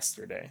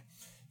yesterday.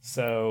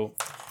 So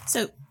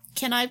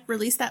Can I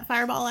release that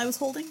fireball I was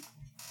holding?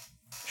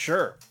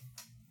 Sure.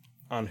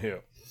 On who?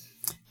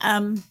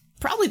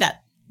 Probably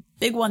that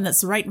big one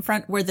that's right in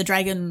front where the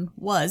dragon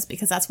was,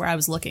 because that's where I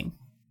was looking.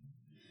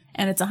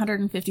 And it's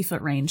 150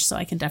 foot range, so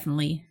I can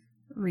definitely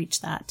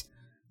reach that.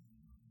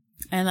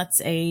 And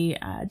that's a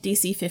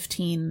DC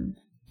 15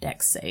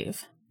 Dex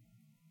save.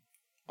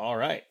 All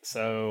right.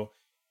 So,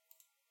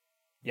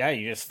 yeah,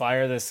 you just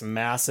fire this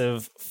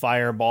massive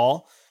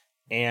fireball,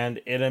 and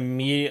it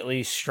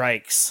immediately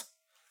strikes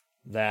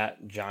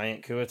that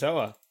giant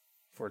Kuatoa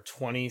for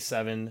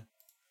 27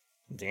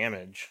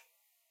 damage.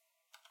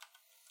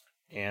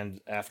 And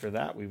after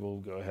that, we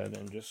will go ahead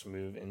and just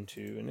move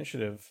into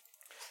initiative.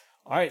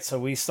 All right, so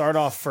we start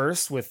off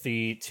first with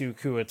the two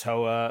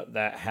Kuatoa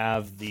that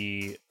have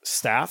the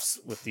staffs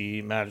with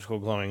the magical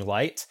glowing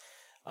light.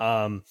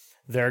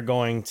 They're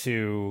going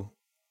to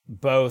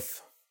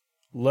both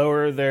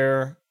lower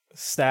their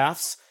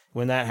staffs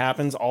When that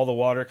happens, all the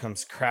water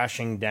comes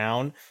crashing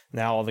down.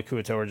 Now all the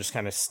Kuato are just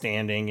kind of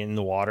standing in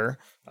the water.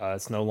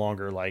 It's no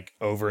longer like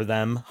over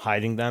them,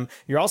 hiding them.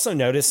 You're also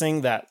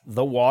noticing that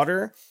the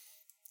water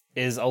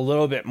is a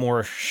little bit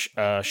more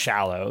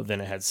shallow than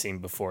it had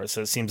seemed before.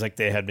 So it seems like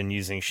they had been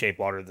using shape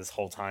water this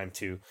whole time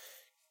to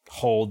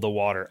hold the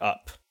water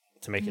up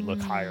to make it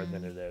look higher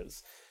than it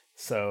is.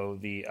 So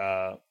the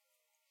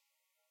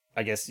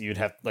I guess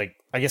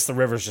the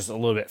river's just a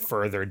little bit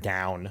further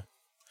down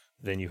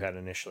than you had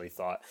initially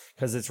thought,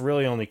 because it's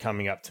really only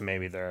coming up to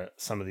maybe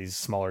some of these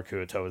smaller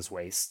Kuatoa's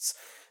wastes.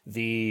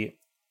 The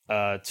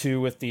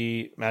two with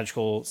the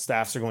magical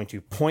staffs are going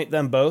to point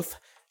them both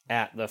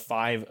at the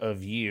 5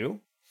 of you,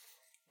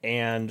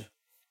 and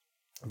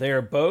they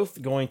are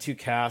both going to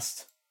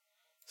cast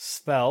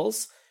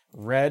spells.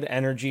 Red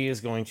energy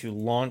is going to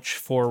launch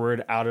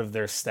forward out of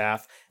their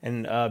staff,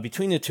 and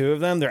between the two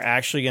of them, they're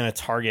actually going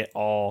to target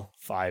all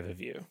 5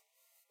 of you.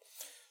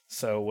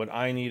 So what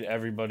I need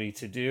everybody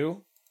to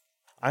do,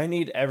 I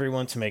need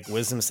everyone to make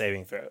wisdom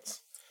saving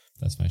throws.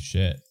 That's my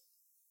shit.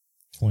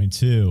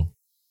 22.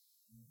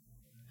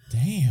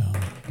 Damn.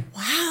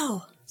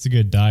 Wow. It's a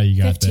good die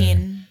you got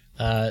 15.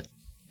 there.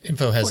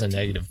 Info has a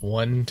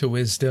 -1 to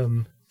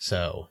wisdom,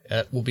 so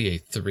that will be a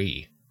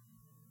 3.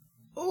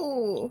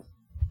 Oh.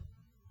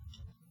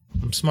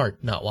 I'm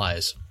smart, not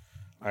wise.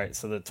 All right,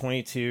 so the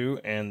 22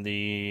 and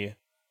the...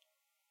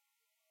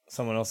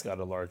 Someone else got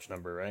a large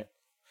number, right?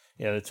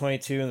 Yeah, the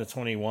 22 and the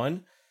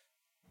 21.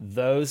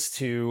 Those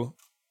two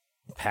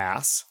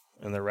pass,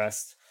 and the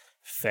rest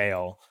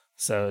fail.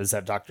 So is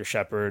that Dr.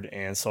 Shepard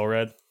and Soul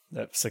Red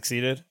that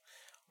succeeded?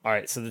 All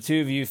right, so the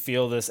two of you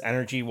feel this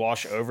energy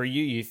wash over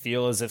you. You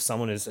feel as if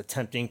someone is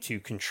attempting to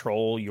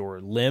control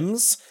your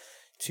limbs,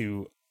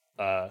 to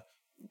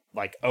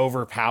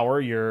overpower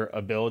your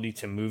ability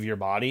to move your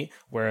body,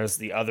 whereas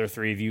the other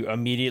 3 of you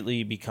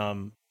immediately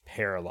become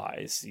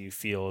paralyzed. You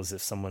feel as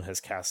if someone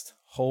has cast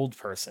Hold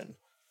Person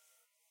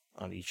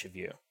on each of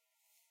you.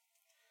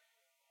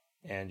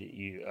 And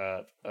you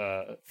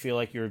feel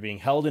like you're being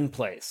held in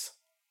place.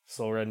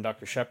 Soul Red and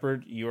Dr.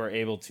 Shepard, you are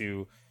able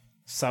to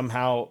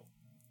somehow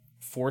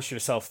force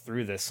yourself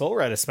through this. Soul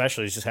Red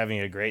especially is just having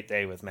a great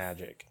day with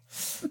magic.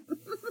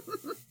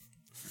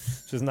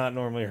 Which is not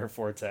normally her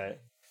forte.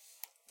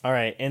 All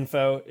right,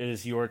 Info, it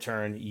is your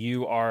turn.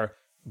 You are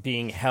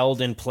being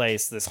held in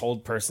place. This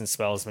Hold Person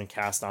spell has been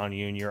cast on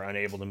you, and you're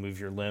unable to move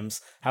your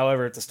limbs.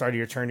 However, at the start of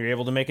your turn, you're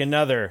able to make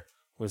another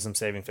wisdom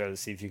saving throw to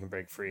see if you can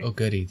break free. Oh,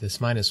 goody. This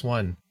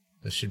 -1.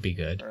 This should be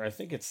good. Or I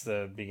think it's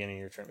the beginning of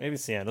your turn. Maybe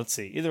it's the end. Let's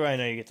see. Either way, I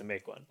know you get to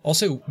make one.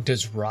 Also,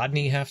 does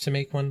Rodney have to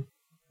make one?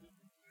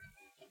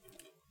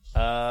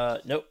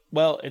 Nope.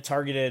 Well, it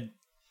targeted...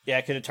 Yeah,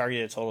 I could have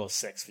targeted a total of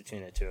 6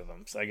 between the two of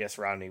them. So I guess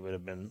Rodney would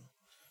have been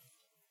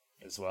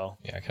as well.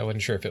 Yeah, I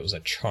wasn't sure if it was a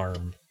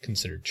charm,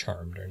 considered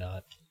charmed or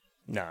not.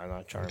 No,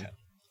 not charmed. Okay.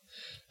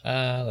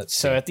 Let's see.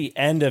 So at the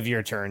end of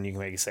your turn, you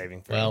can make a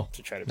saving throw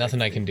to try to nothing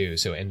break I can do.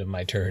 So end of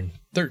my turn,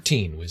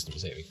 13 wisdom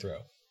saving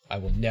throw. I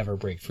will never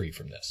break free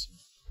from this.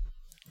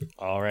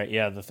 All right,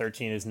 yeah, the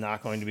 13 is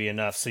not going to be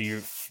enough. So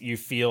you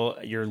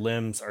feel your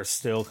limbs are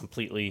still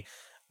completely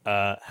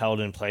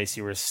held in place.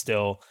 You were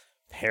still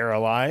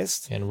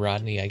paralyzed. And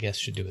Rodney, I guess,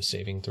 should do a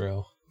saving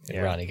throw. And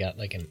Yeah. Rodney got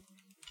like a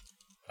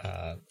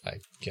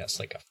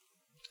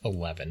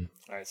 11.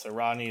 All right, so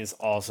Rodney is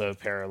also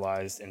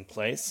paralyzed in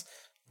place.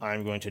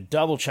 I'm going to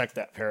double check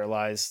that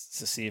paralyzed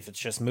to see if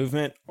it's just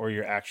movement or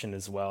your action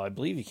as well. I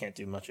believe you can't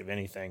do much of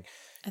anything.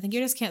 I think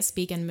you just can't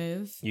speak and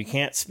move. You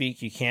can't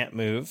speak, you can't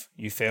move.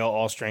 You fail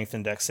all strength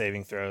and dex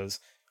saving throws.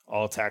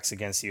 All attacks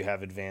against you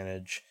have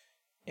advantage.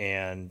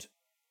 And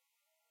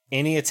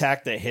any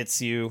attack that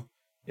hits you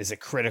is a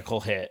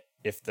critical hit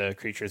if the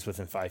creature is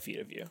within 5 feet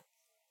of you.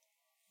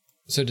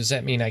 So does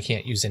that mean I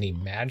can't use any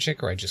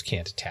magic, or I just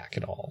can't attack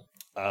at all?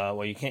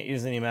 Well, you can't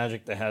use any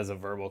magic that has a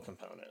verbal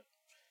component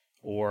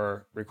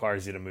or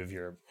requires you to move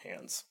your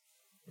hands.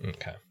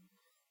 Okay.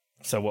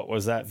 So what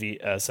was that?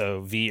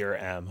 V or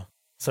M.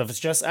 So if it's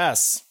just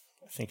S,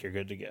 I think you're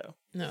good to go.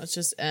 No, it's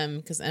just M,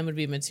 because M would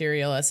be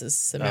material. S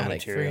is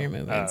somatic for your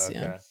movements. Oh,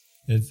 okay.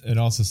 Yeah. It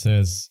also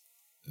says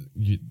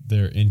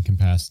they're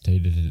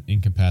incapacitated. And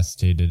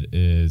incapacitated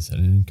is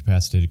an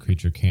incapacitated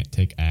creature can't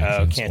take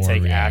actions. Can't or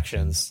take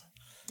reactions.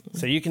 actions.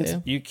 So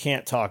you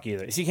can't talk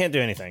either. So you can't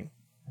do anything.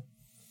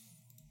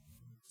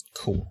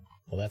 Cool.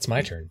 Well, that's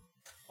my turn.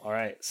 All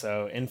right.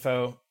 So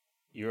Info,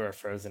 you are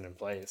frozen in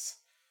place.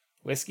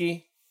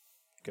 Whiskey,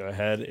 go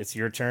ahead. It's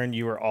your turn.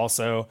 You are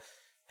also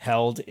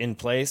held in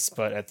place,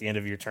 but at the end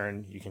of your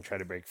turn, you can try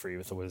to break free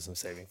with a wisdom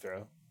saving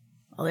throw.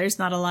 Well, there's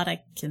not a lot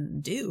I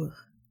can do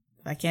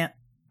if I can't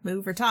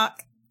move or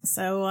talk.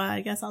 So I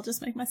guess I'll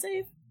just make my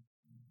save.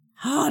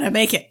 Oh, and I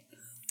make it.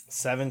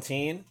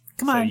 17.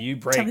 Come so on. you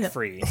Tell me break that.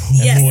 free.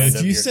 Yes. Boy,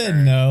 if you said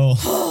no.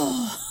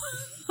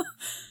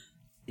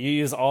 You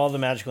use all the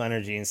magical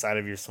energy inside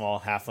of your small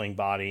halfling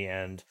body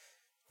and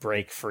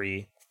break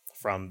free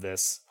from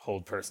this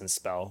hold person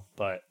spell,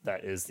 but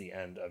that is the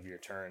end of your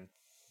turn.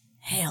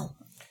 Hell.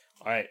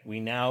 All right, we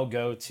now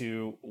go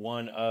to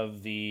one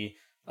of the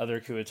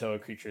other Kuo-toa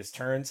creatures'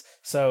 turns.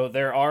 So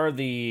there are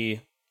the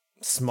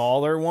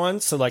smaller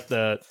ones. So like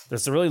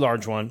there's the really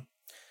large one.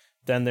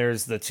 Then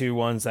there's the 2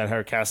 ones that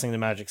are casting the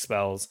magic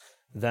spells.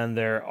 Then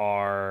there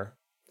are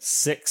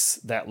 6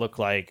 that look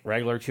like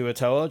regular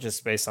Kuo-toa,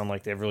 just based on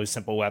like they have really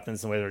simple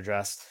weapons and the way they're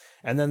dressed.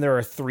 And then there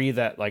are 3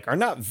 that like are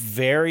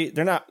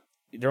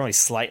they're only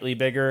slightly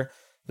bigger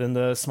than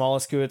the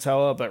smallest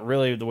Kuo-toa, but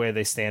really the way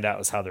they stand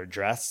out is how they're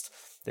dressed.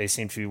 They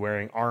seem to be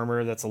wearing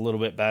armor that's a little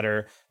bit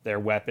better. Their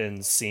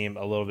weapons seem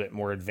a little bit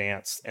more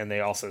advanced, and they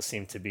also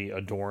seem to be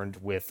adorned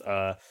with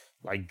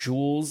like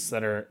jewels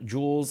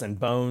and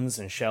bones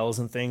and shells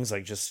and things,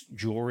 like just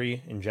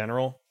jewelry in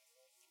general.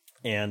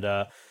 And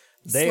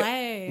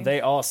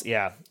they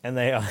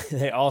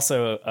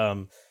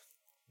also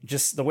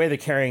just the way they're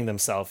carrying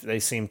themselves, they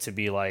seem to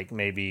be like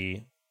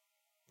maybe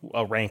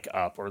a rank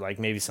up, or like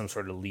maybe some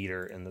sort of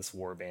leader in this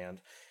war band.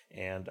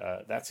 And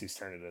that's whose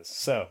turn it is.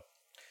 So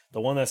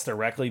the one that's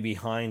directly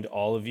behind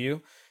all of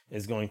you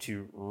is going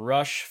to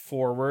rush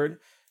forward.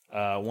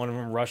 One of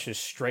them rushes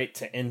straight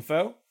to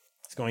Info.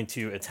 It's going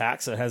to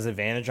attack, so it has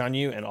advantage on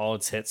you, and all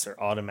its hits are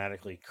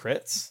automatically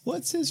crits.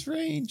 What's his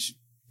range?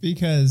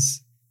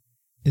 Because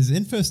is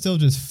Info still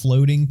just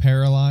floating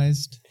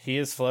paralyzed? He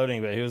is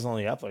floating, but he was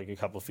only up like a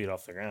couple feet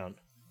off the ground.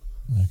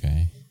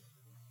 Okay.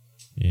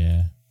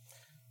 Yeah.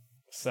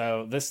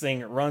 So this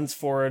thing runs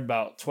forward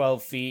about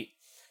 12 feet,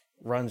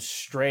 runs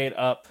straight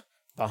up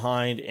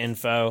behind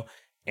Info,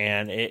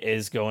 and it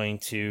is going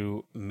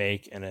to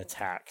make an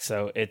attack.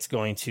 So it's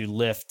going to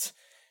lift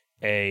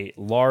a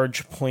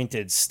large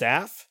pointed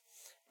staff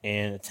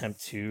and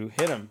attempt to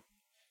hit him.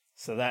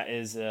 So that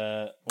is,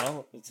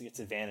 it's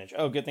advantage.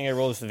 Oh, good thing I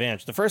rolled with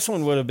advantage. The first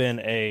one would have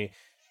been a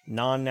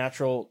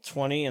non-natural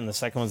 20, and the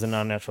second one's a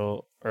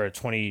non-natural, or a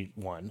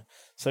 21.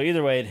 So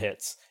either way, it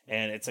hits,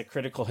 and it's a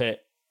critical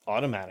hit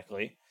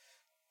automatically.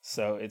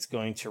 So it's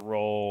going to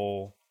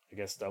roll, I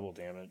guess, double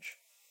damage.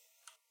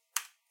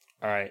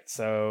 All right,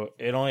 so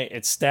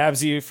it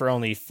stabs you for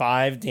only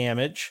 5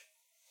 damage.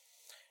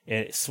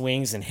 It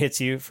swings and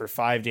hits you for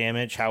 5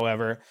 damage.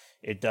 However,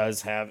 it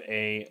does have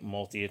a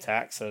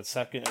multi-attack. So its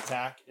second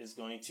attack is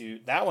going to...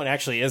 That one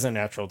actually is a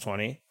natural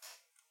 20,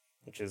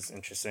 which is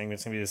interesting.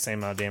 It's going to be the same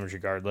amount of damage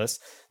regardless.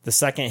 The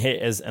second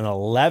hit is an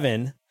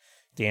 11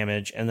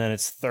 damage, and then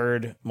its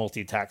third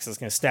multi-attack. So it's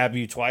going to stab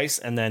you twice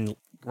and then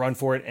run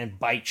for it and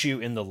bite you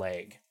in the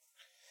leg.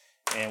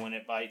 And when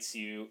it bites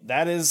you,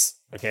 that's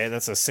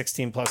a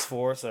 16 plus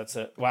 4. So that's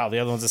the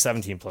other one's a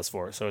 17 plus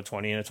 4. So a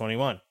 20 and a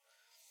 21.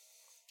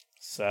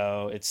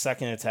 So its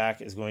second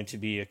attack is going to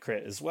be a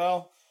crit as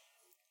well.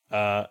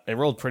 It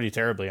rolled pretty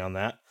terribly on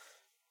that.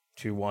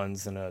 2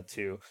 1s and a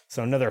 2.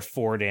 So another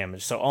 4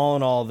 damage. So all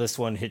in all, this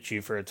one hits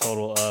you for a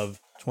total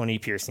of 20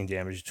 piercing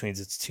damage between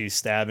its 2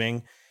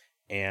 stabbing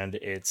and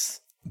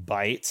its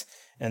bite.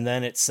 And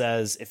then it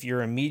says, if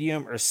you're a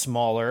medium or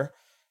smaller,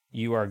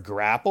 you are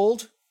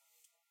grappled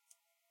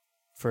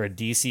for a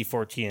DC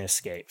 14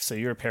 escape. So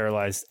you're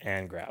paralyzed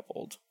and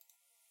grappled.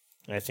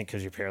 And I think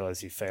because you're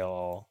paralyzed, you fail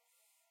all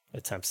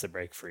attempts to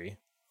break free.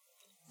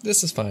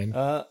 This is fine.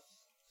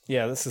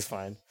 Yeah, this is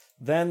fine.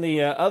 Then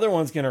the other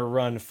one's going to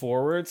run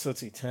forward. So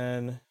let's see,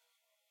 10,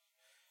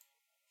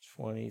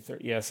 20,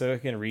 30. Yeah, so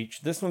it can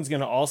reach. This one's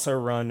going to also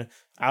run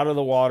out of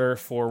the water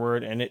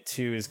forward, and it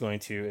too is going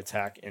to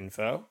attack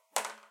Info.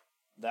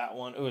 That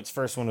one, its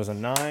first one was a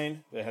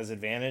 9. It has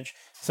advantage.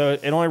 So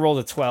it only rolled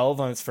a 12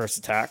 on its first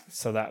attack,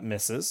 so that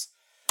misses.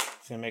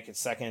 It's going to make its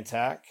second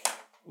attack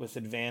with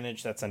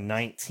advantage. That's a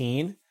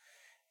 19.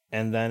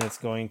 And then it's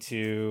going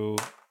to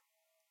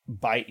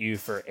bite you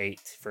for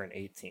an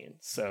 18.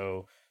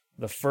 So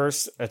the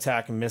first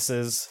attack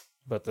misses,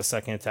 but the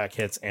second attack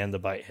hits and the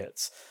bite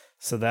hits.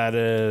 So that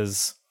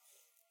is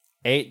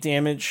 8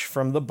 damage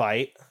from the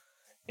bite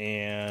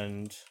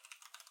and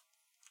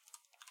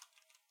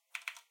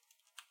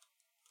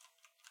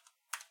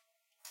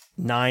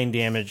 9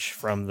 damage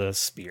from the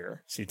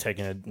spear. So you're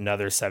taking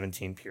another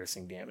 17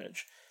 piercing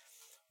damage.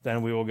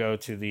 Then we will go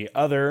to the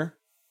other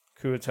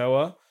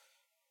Kuo-toa.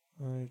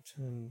 5,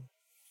 10,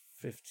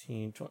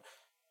 15, 20.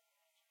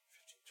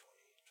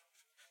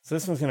 So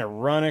this one's going to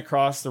run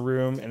across the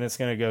room, and it's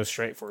going to go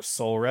straight for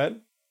Soul Red.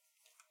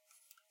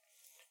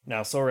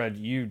 Now, Soul Red,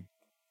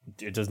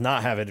 it does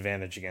not have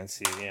advantage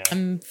against you. Yeah.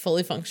 I'm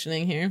fully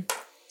functioning here.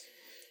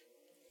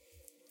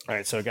 All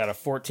right, so it got a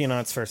 14 on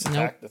its first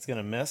attack. That's going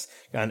to miss.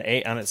 Got an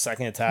 8 on its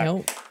second attack.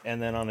 Nope.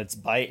 And then on its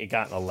bite, it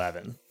got an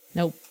 11.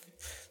 Nope.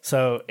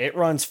 So it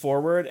runs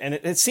forward, and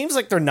it seems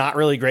like they're not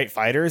really great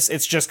fighters.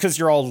 It's just because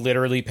you're all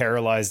literally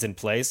paralyzed in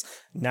place.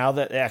 Now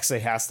that it actually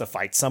has to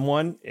fight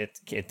someone, it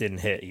didn't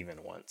hit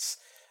even once.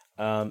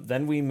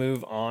 Then we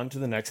move on to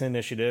the next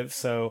initiative.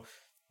 So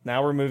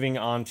now we're moving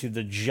on to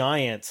the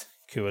giant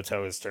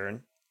Kuo-toa's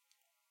turn.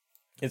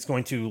 It's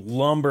going to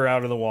lumber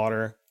out of the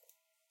water,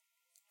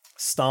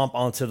 stomp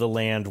onto the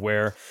land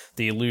where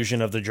the illusion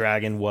of the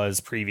dragon was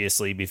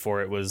previously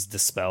before it was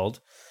dispelled.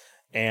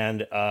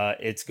 And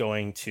it's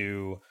going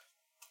to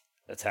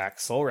attack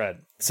Soul Red.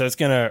 So it's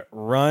going to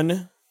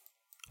run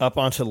up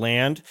onto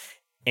land,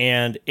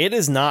 and it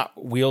is not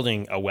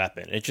wielding a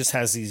weapon. It just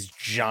has these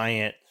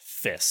giant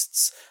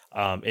fists.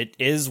 It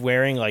is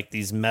wearing like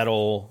these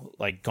metal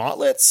like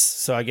gauntlets,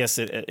 so I guess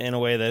it in a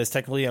way that is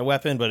technically a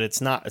weapon, but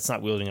it's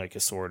not wielding like a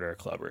sword or a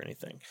club or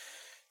anything.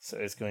 So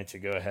it's going to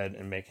go ahead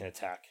and make an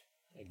attack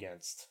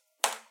against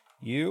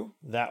you.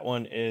 That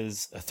one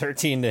is a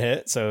 13 to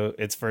hit, so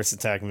its first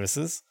attack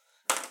misses.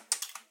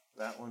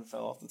 That one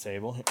fell off the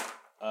table.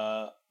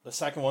 The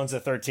second one's a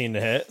 13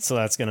 to hit, so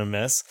that's going to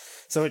miss.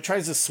 So it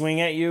tries to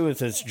swing at you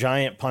with its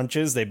giant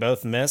punches. They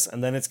both miss,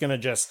 and then it's going to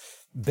just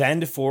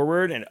bend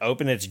forward and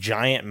open its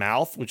giant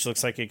mouth, which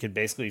looks like it could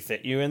basically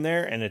fit you in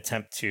there, and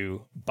attempt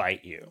to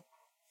bite you.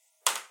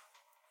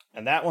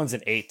 And that one's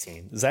an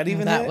 18. Does that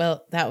even hit?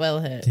 That will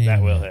hit. Damn.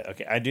 That will hit.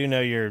 Okay, I do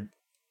know you're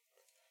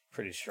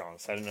pretty strong,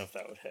 so I don't know if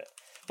that would hit.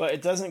 But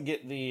it doesn't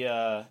get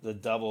the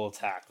double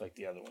attack like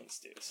the other ones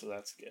do, so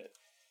that's good.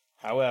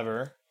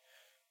 However,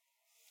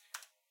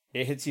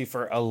 it hits you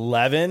for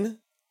 11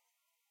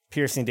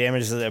 piercing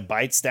damage as it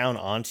bites down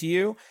onto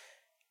you.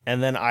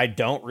 And then I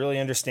don't really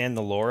understand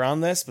the lore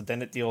on this, but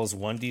then it deals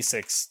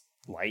 1d6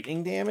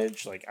 lightning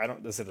damage. Like,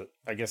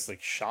 I guess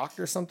like shock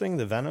or something,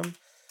 the venom.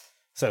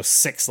 So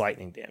 6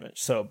 lightning damage.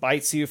 So it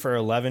bites you for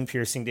 11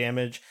 piercing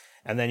damage,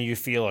 and then you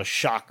feel a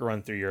shock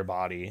run through your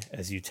body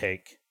as you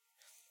take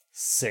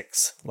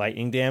 6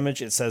 lightning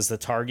damage. It says the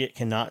target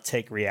cannot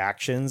take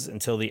reactions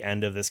until the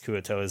end of this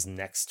Kuo-toa's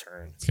next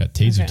turn. It's got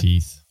taser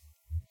teeth.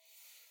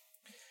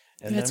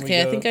 And That's then we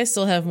okay. I go- think I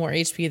still have more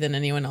HP than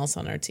anyone else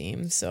on our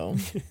team. So,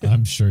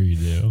 I'm sure you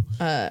do.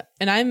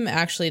 and I'm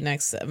actually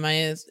next.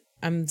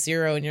 I'm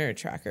 0 in your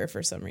tracker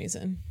for some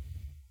reason.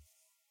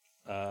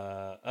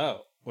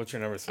 What's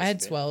your number? I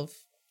had 12.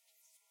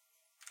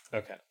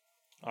 Okay.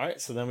 All right.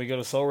 So then we go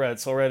to Soul Red.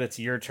 Soul Red, it's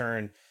your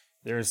turn.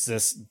 There's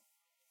this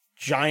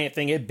giant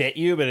thing. It bit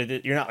you,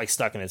 but you're not like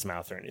stuck in its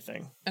mouth or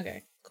anything.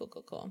 Okay.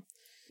 Cool.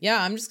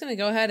 Yeah, I'm just gonna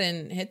go ahead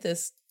and hit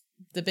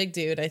the big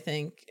dude. I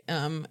think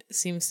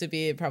seems to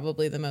be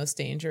probably the most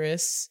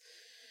dangerous.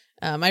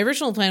 My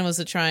original plan was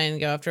to try and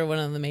go after one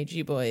of the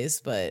Meiji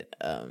boys, but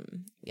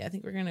yeah, I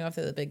think we're gonna go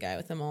after the big guy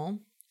with them all.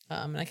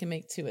 And I can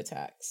make 2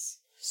 attacks.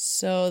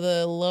 So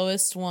the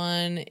lowest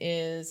one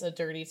is a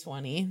dirty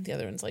 20. The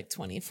other one's like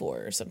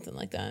 24 or something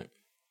like that.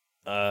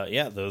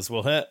 Yeah, those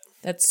will hit.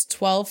 That's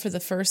 12 for the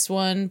first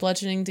one,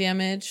 bludgeoning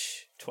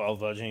damage. 12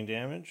 bludgeoning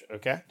damage.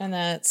 Okay. And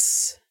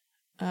that's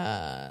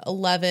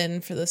 11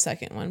 for the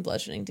second one,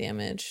 bludgeoning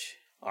damage.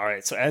 All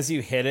right. So as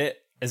you hit it,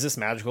 is this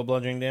magical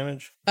bludgeoning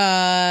damage?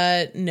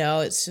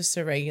 No, it's just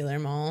a regular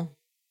maul.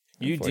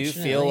 You do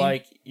feel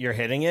like you're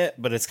hitting it,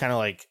 but it's kind of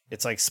like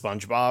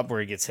SpongeBob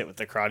where he gets hit with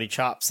the karate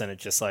chops and it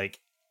just like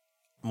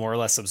more or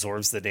less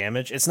absorbs the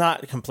damage. It's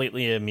not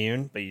completely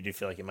immune, but you do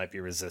feel like it might be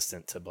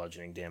resistant to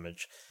bludgeoning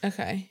damage.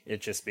 Okay.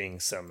 It just being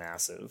so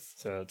massive.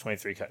 So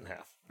 23 cut in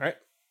half. All right.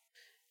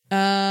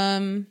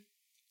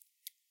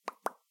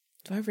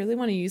 Do I really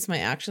want to use my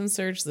action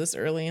surge this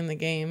early in the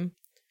game?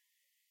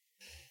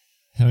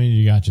 How many do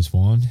you got? Just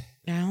one?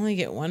 I only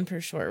get 1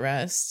 per short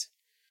rest.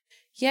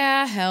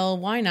 Yeah, hell,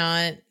 why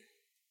not?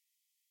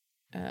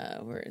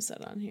 Where is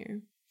that on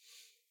here?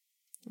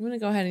 I'm gonna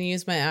go ahead and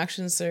use my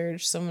action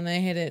surge. So I'm gonna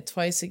hit it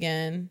twice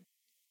again.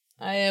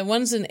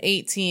 One's an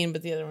 18,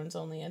 but the other one's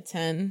only a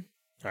 10.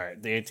 All right.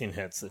 The 18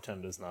 hits. The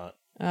 10 does not.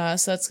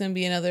 So that's gonna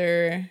be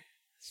another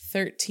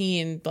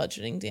 13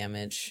 bludgeoning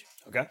damage.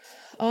 Okay.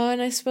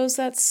 And I suppose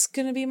that's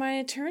gonna be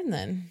my turn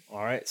then.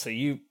 All right. So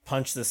you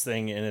punch this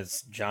thing in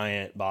its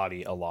giant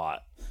body a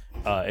lot.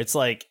 It's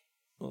like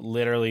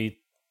literally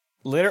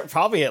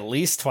probably at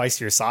least twice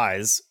your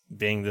size,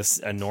 being this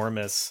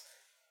enormous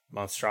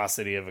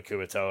monstrosity of a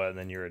Kuo-toa, and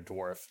then you're a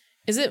dwarf.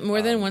 Is it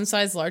more than one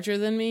size larger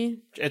than me?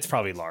 It's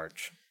probably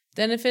large.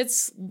 Then if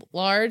it's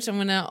large, I'm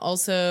gonna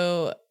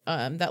also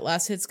that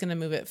last hit's gonna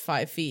move it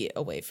 5 feet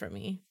away from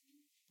me,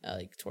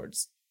 like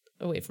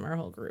away from our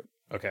whole group.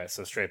 Okay,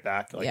 so straight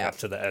back, like Yeah. up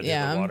to the edge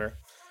Yeah. of the water.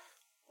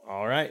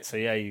 All right, so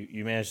yeah,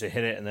 you managed to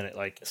hit it, and then it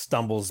like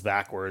stumbles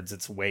backwards.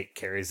 Its weight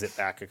carries it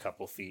back a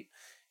couple feet,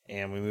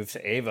 and we move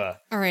to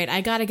Ava. All right, I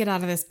gotta get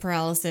out of this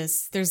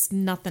paralysis. There's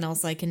nothing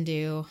else I can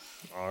do.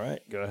 All right,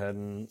 go ahead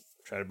and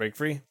try to break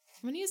free.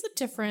 I'm gonna use a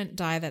different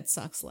die that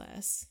sucks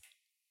less.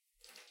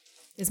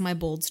 Is my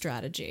bold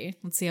strategy.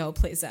 Let's see how it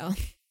plays out.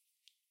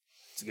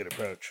 It's a good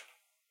approach.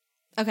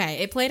 Okay,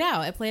 it played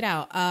out.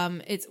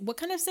 It's what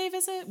kind of save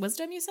is it?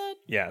 Wisdom, you said?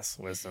 Yes,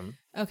 wisdom.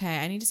 Okay,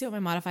 I need to see what my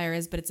modifier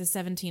is, but it's a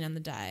 17 on the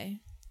die.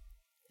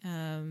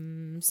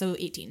 So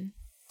 18.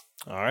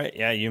 All right,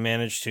 yeah, you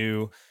managed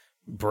to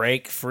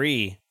break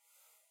free.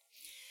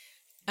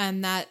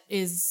 And that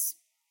is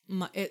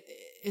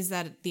is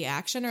that the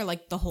action or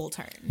like the whole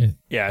turn?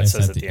 Yeah, it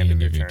says at the end of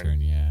your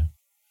turn. Yeah.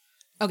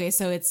 Okay,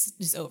 so it's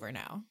just over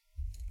now.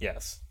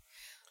 Yes.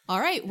 All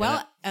right,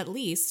 well, at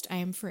least I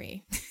am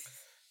free.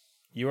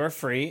 You are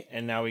free,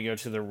 and now we go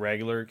to the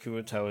regular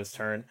Kuo-toa's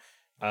turn.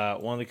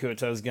 One of the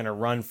Kuo-toa is going to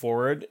run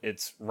forward.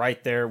 It's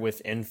right there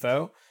with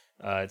Info.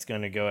 It's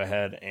going to go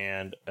ahead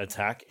and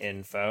attack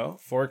Info.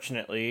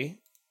 Fortunately,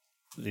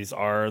 these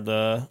are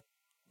the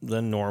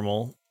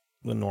normal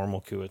the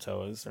normal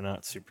Kuatoas. They're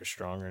not super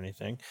strong or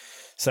anything.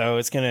 So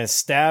it's going to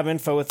stab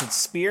Info with its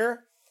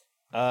spear.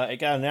 It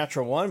got a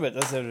natural 1, but it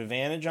does have an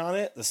advantage on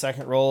it. The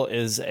second roll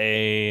is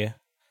a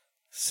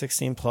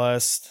 16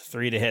 plus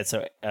 3 to hit.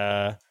 So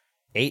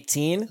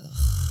 18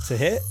 to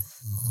hit.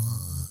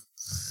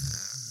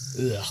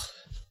 Ugh.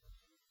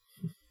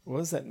 What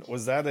was that?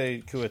 Was that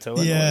a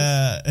Kuatoa?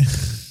 Yeah.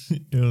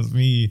 It was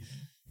me.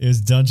 It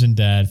was Dungeon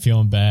Dad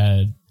feeling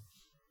bad.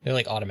 They're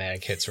like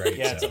automatic hits, right?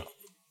 Yeah, So.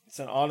 it's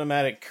an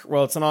automatic.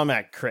 Well, it's an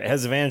automatic crit. It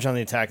has advantage on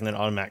the attack and then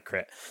automatic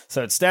crit.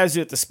 So it stabs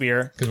you with the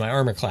spear. Because my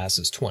armor class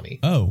is 20.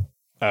 Oh.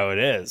 Oh, it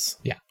is?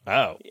 Yeah.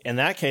 Oh, in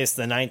that case,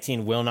 the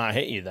 19 will not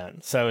hit you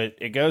then. So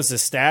it goes to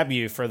stab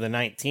you for the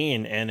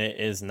 19, and it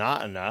is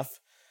not enough.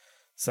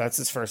 So that's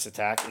its first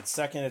attack. Its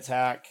second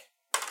attack...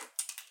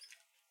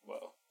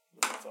 Whoa,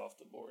 that's off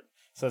the board.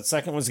 So its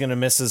second one's going to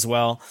miss as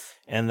well,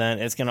 and then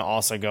it's going to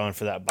also go in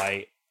for that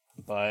bite.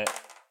 But...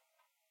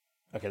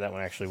 Okay, that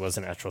one actually was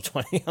a natural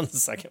 20 on the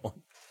second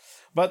one.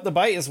 But the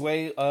bite is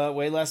way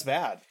less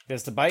bad. It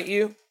has to bite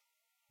you,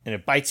 and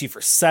it bites you for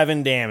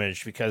 7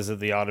 damage because of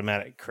the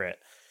automatic crit.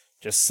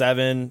 Just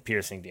 7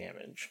 piercing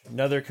damage.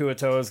 Another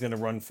Kuatoa is going to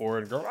run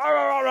forward and go, rah,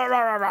 rah, rah,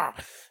 rah, rah,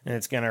 and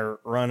it's going to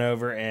run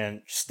over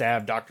and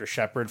stab Dr.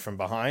 Shepard from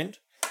behind.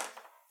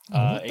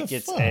 It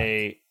gets fuck?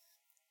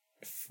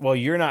 Well,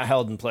 you're not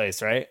held in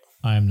place, right?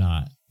 I am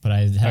not, but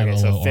I have a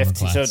low armor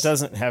class. So it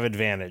doesn't have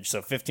advantage.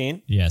 So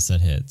 15? Yes, that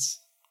hits.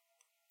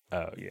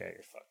 Oh, yeah,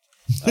 you're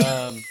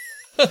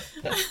fucked.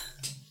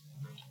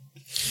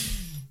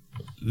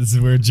 This is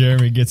where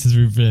Jeremy gets his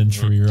revenge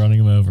for me running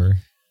him over.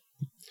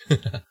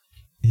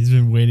 He's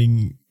been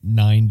waiting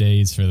 9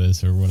 days for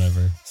this or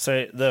whatever.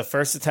 So the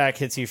first attack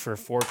hits you for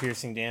 4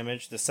 piercing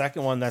damage. The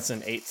second one, that's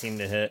an 18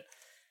 to hit.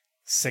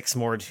 6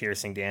 more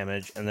piercing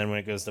damage. And then when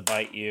it goes to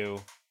bite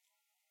you,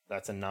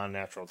 that's a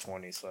non-natural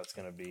 20. So that's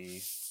going to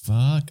be...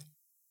 Fuck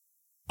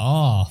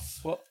off.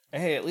 Well,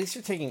 hey, at least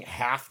you're taking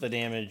half the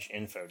damage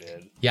Info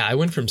did. Yeah, I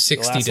went from The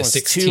 60 last to one's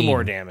 16. 2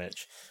 more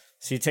damage.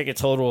 So you take a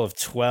total of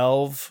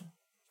 12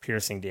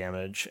 piercing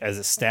damage as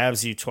it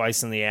stabs you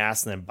twice in the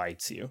ass and then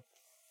bites you.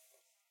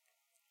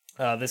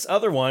 This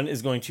other one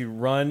is going to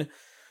run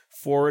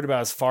forward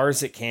about as far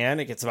as it can.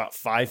 It gets about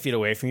 5 feet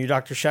away from you,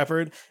 Dr.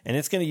 Shepard, and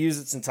it's going to use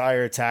its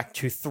entire attack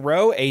to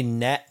throw a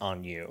net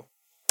on you.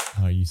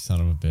 Oh, you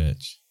son of a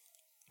bitch.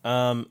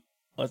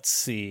 Let's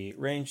see.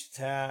 Ranged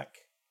attack.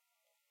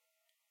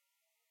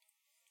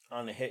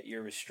 On a hit,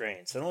 you're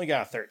restrained. So it only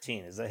got a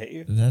 13. Does that hit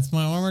you? That's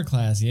my armor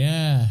class,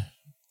 yeah.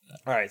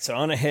 All right, so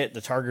on a hit,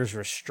 the target is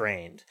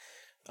restrained.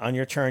 On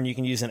your turn, you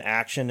can use an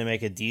action to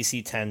make a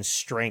DC 10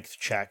 strength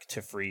check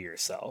to free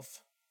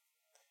yourself.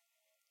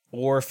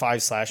 Or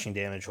 5 slashing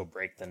damage will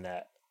break the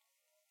net.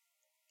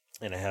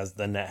 And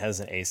the net has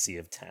an AC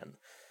of 10.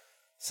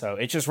 So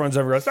it just runs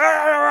over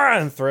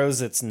and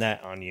throws its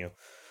net on you.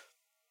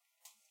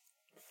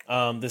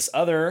 This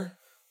other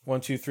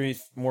 1, 2, 3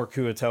 more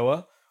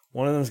Kuatoa.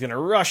 One of them is going to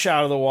rush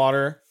out of the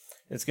water.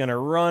 It's going to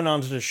run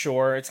onto the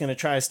shore. It's going to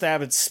try to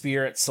stab its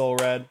spear at Soul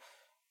Red.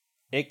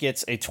 It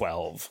gets a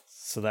 12,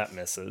 so that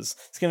misses.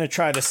 It's going to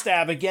try to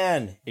stab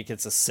again. It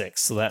gets a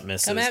 6, so that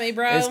misses. Come at me,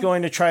 bro. It's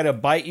going to try to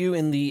bite you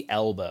in the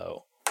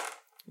elbow.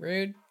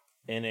 Rude.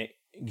 And it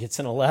gets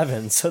an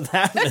 11, so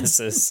that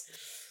misses.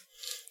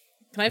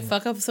 Can I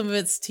fuck up some of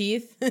its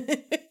teeth?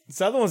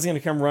 This other one's going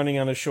to come running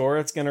on the shore.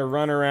 It's going to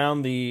run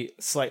around the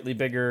slightly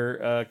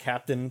bigger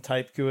captain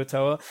type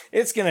Kuatoa.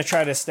 It's going to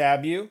try to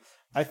stab you.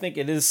 I think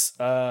it is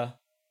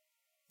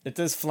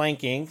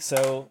flanking.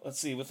 So let's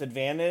see. With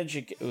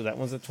advantage, that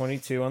one's a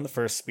 22 on the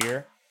first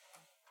spear.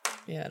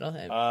 Yeah, it'll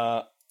hit.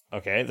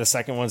 Okay. The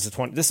second one's a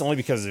 20. This is only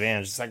because of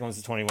advantage. The second one's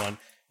a 21,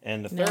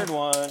 and the third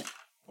one.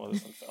 Well,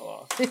 this one fell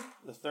off.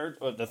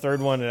 The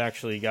third one, it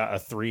actually got a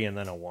 3 and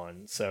then a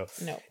 1. So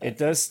it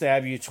does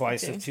stab you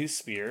twice with 2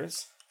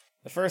 spears.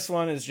 The first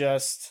one is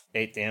just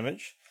 8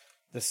 damage.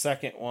 The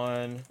second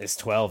one is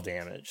 12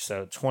 damage.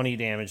 So 20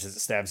 damage as it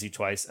stabs you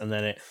twice, and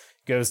then it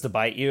goes to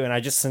bite you.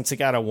 And since it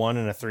got a 1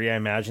 and a 3, I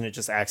imagine it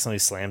just accidentally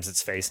slams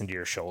its face into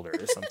your shoulder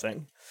or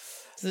something.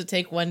 Does it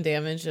take 1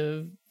 damage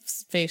of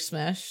face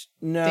smash?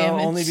 No,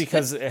 damage? only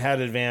because it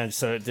had advantage,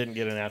 so it didn't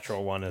get a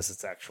natural 1 as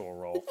its actual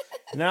roll.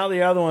 Now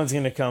the other one's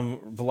going to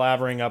come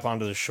blabbering up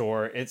onto the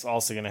shore. It's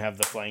also going to have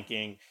the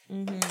flanking.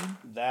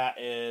 Mm-hmm. That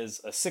is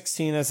a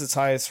 16 as its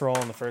highest roll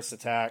on the first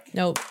attack.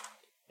 Nope.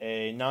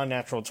 A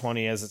non-natural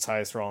 20 as its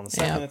highest roll on the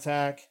second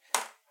attack.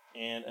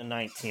 And a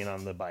 19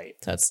 on the bite.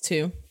 That's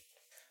 2.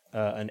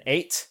 An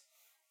 8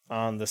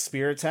 on the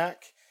spear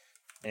attack.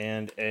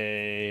 And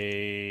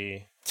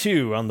a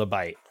 2 on the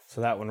bite. So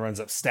that one runs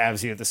up,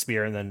 stabs you with the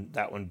spear, and then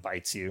that one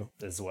bites you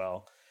as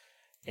well.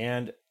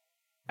 And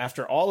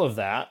after all of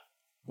that,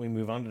 we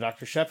move on to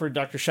Dr. Shepard.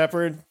 Dr.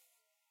 Shepard,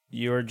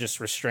 you're just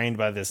restrained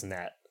by this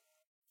net.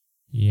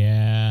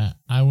 Yeah,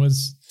 I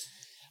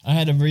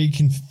had to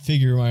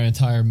reconfigure my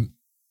entire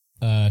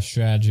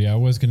strategy. I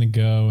was going to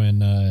go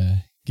and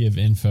give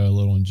Info a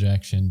little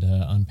injection to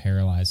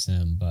unparalyze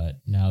him, but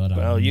now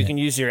that you can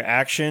use your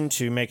action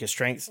to make a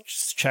strength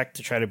check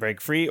to try to break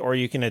free, or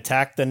you can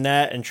attack the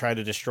net and try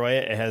to destroy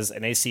it. It has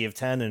an AC of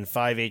 10 and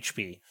 5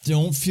 HP.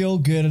 Don't feel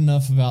good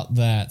enough about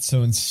that,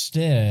 so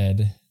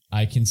instead,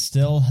 I can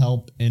still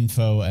help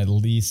Info at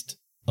least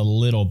a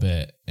little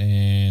bit,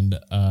 and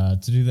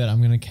to do that, I'm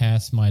going to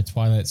cast my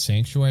Twilight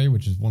Sanctuary,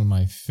 which is one of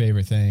my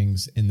favorite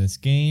things in this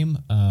game.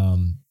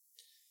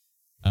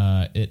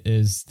 It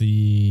is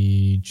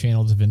the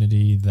channel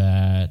divinity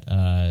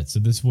that, so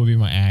this will be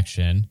my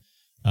action.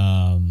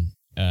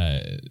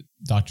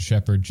 Dr.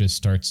 Shepard just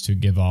starts to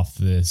give off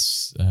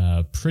this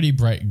pretty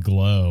bright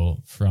glow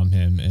from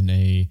him in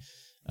a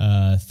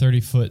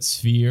 30-foot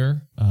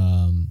sphere.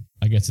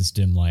 I guess it's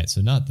dim light,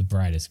 so not the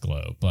brightest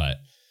glow, but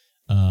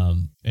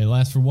it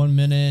lasts for 1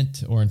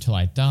 minute or until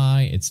I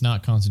die. It's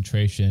not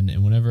concentration,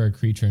 and whenever a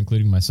creature,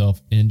 including myself,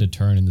 end a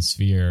turn in the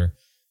sphere,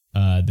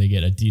 they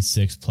get a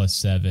d6 plus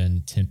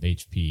 7 temp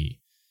HP.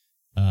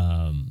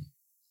 And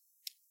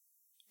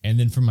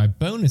then for my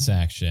bonus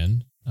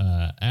action,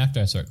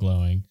 after I start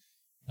glowing,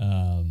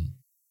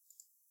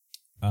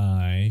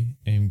 I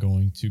am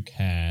going to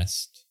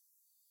cast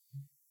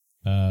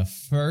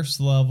first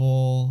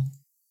level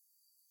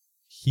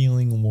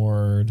healing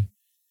word,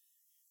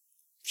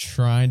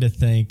 trying to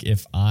think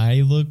if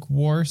I look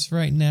worse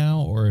right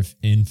now or if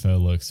Info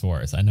looks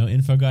worse. I know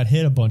Info got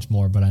hit a bunch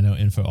more, but I know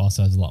Info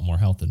also has a lot more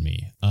health than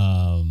me.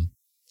 I'm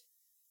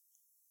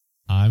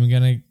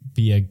going to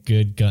be a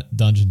good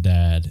dungeon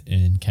dad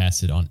and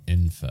cast it on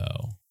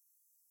Info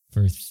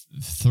for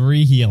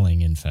 3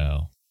 healing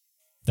Info.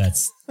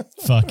 That's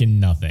fucking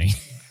nothing.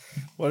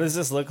 What does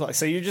this look like?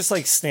 So you're just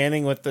like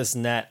standing with this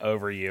net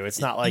over you. It's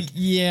not like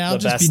I'll the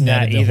just best be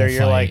net netted the either. whole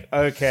You're fight.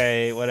 like,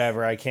 okay,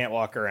 whatever. I can't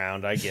walk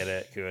around. I get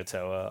it,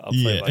 Kuatoa. I'll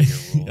play by your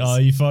rules. Oh,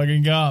 you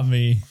fucking got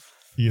me,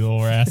 you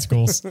little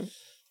rascals.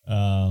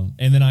 And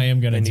then I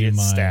am going to And do you get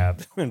my...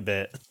 stabbed and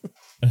bit.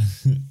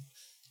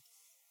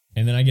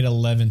 And then I get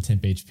 11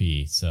 temp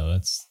HP, so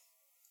that's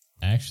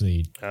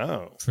actually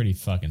pretty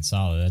fucking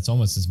solid. That's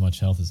almost as much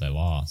health as I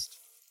lost.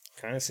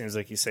 Kind of seems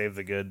like you saved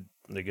the good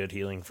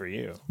healing for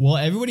you. Well,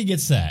 everybody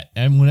gets that.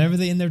 And whenever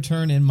they end their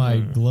turn in my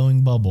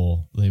glowing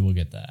bubble, they will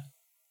get that.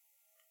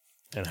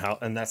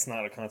 And that's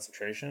not a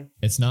concentration?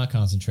 It's not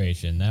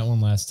concentration. That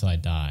one lasts till I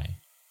die.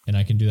 And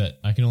I can do that.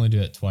 I can only do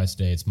that twice a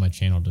day. It's my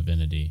channel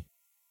divinity.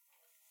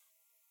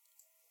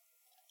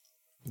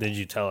 Did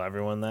you tell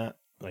everyone that?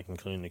 Like,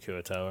 including the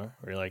Kuatoa?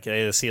 Where you're like,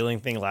 hey, this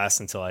healing thing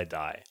lasts until I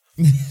die.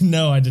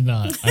 No, I did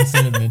not. I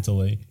said it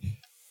mentally.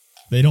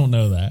 They don't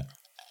know that.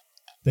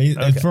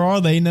 For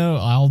all they know,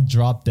 I'll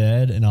drop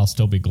dead and I'll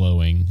still be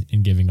glowing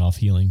and giving off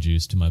healing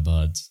juice to my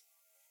buds.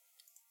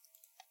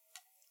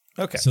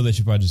 Okay. So they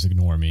should probably just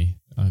ignore me,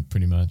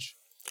 pretty much.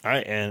 All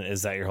right, and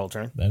is that your whole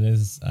turn? That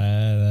is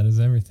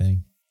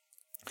everything.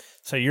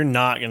 So you're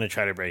not going to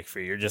try to break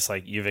free. You're just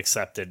like, you've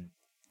accepted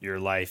your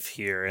life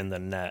here in the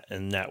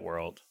net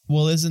world.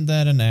 Well, isn't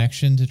that an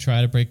action to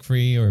try to break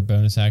free or a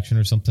bonus action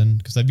or something?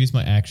 Because I've used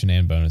my action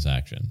and bonus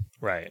action.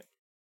 Right.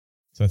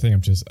 So I think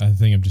I'm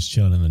just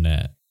chilling in the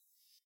net.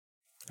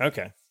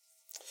 Okay.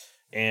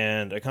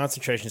 And a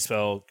concentration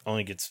spell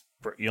you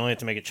only have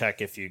to make a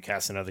check if you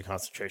cast another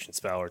concentration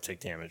spell or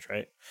take damage,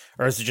 right?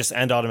 Or does it just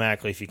end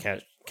automatically if you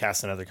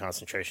cast another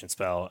concentration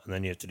spell and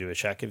then you have to do a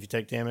check if you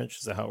take damage?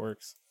 Is that how it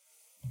works?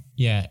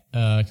 Yeah,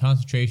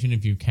 concentration,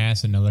 if you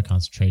cast another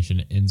concentration,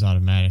 it ends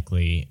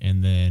automatically.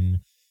 And then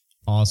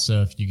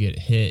also if you get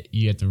hit,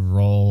 you have to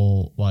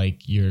roll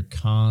like your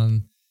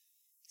con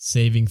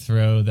saving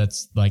throw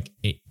that's like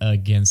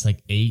against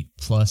like 8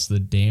 plus the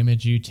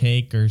damage you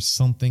take or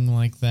something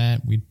like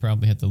that. We'd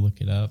probably have to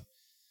look it up.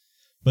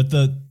 But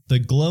the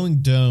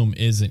glowing dome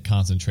isn't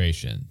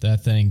concentration.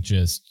 That thing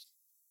just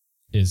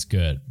is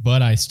good.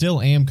 But I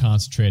still am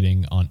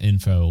concentrating on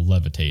Info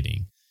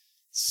levitating.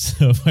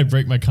 So if I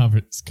break my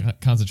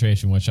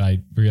concentration, which I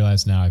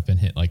realize now I've been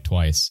hit like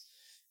twice,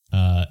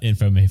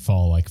 Info may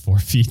fall like 4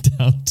 feet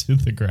down to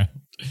the ground,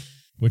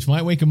 which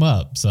might wake him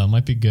up. So it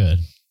might be good.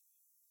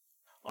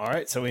 All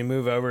right, so we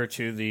move over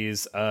to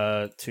these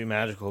 2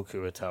 magical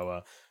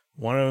Kuatoa.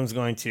 One of them is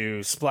going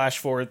to splash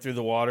forward through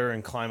the water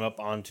and climb up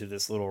onto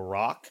this little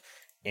rock,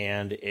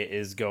 and it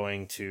is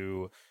going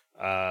to...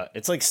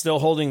 it's like still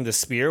holding the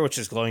spear, which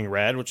is glowing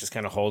red, which is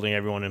kind of holding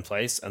everyone in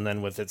place. And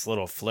then with its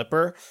little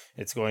flipper,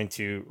 it's going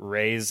to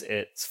raise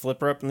its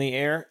flipper up in the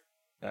air.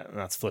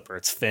 Not flipper,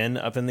 it's fin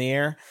up in the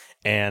air.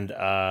 And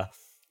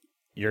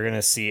you're going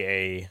to see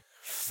a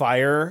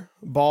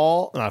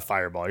fireball. Not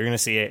fireball. You're going to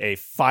see a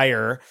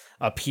fire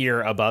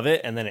appear above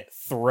it. And then it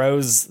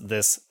throws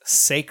this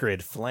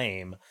sacred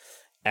flame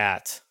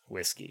at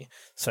Whiskey.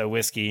 So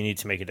Whiskey, you need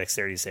to make a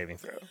dexterity saving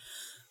throw.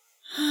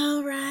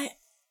 All right.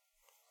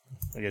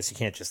 I guess you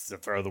can't just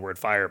throw the word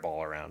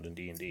fireball around in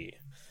D&D.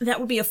 That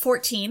would be a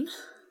 14.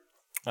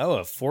 Oh,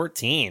 a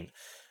 14.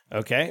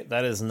 Okay,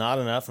 that is not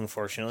enough,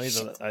 unfortunately.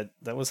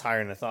 That was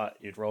higher than I thought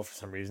you'd roll for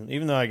some reason,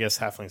 even though I guess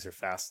halflings are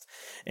fast.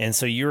 And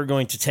so you're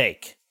going to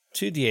take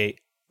 2d8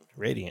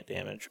 radiant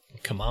damage.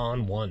 Come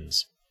on,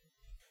 ones.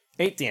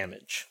 8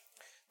 damage.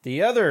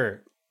 The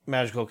other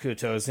magical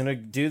Kuto is going to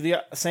do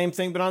the same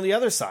thing, but on the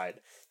other side.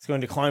 It's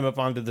going to climb up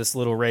onto this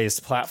little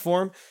raised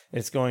platform.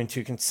 It's going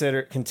to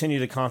continue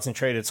to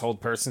concentrate its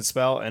hold person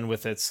spell, and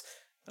with its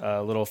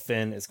little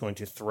fin, it's going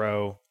to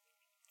throw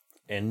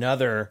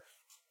another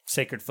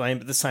sacred flame,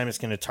 but this time it's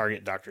going to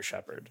target Dr.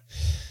 Shepard.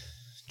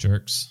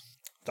 Jerks.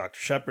 Dr.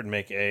 Shepard,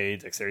 make a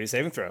dexterity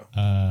saving throw.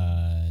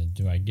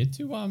 Do I get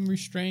to while I'm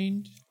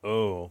restrained?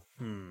 Oh,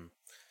 You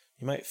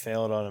might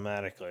fail it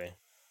automatically.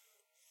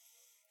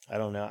 I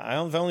don't know.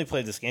 I've only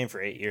played this game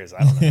for 8 years.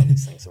 I don't know how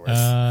these things work.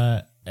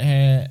 I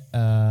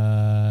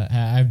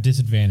have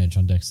disadvantage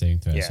on dex saving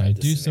throws, Yeah, so I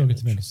do still get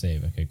to make a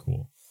save. Okay,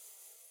 cool.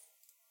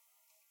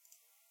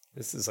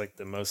 This is like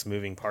the most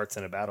moving parts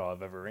in a battle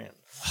I've ever ran.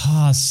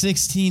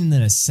 16 and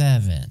then a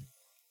 7.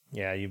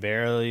 Yeah, you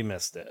barely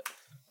missed it.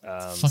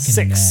 Fucking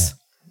 6 net.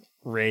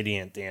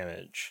 radiant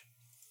damage.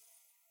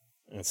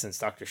 And since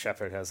Dr.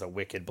 Shepard has a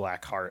wicked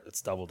black heart,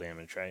 it's double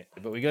damage, right?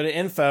 But we go to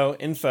info.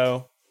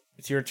 Info,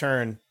 it's your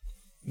turn.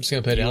 I'm just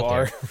going to put it out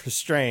there. You are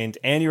restrained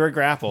and you are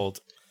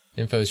grappled.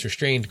 Info is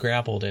restrained,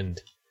 grappled,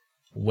 and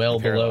well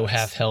below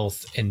half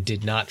health, and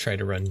did not try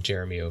to run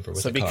Jeremy over with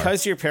a car. So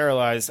because you're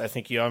paralyzed, I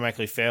think you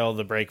automatically fail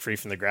the break free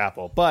from the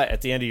grapple. But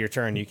at the end of your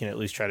turn, you can at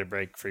least try to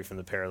break free from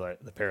the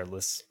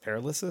paralysis.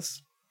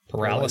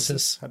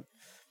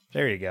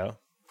 There you go.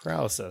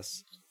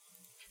 Paralysis.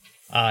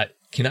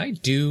 Can I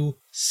do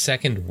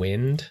second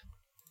wind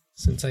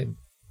since I'm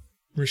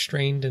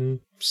restrained and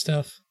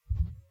stuff?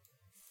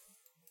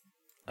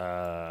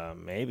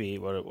 Maybe.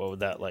 What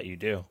would that let you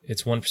do?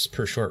 It's 1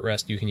 per short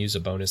rest. You can use a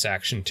bonus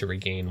action to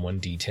regain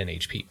 1d10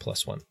 HP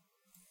plus 1.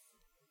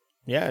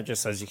 Yeah, it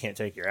just says you can't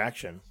take your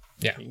action.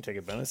 Yeah. You can take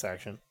a bonus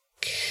action.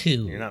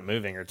 Cool. You're not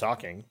moving or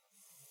talking.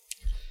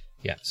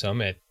 Yeah, so I'm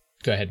going to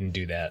go ahead and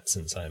do that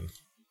since I'm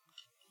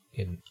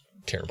in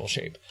terrible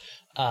shape.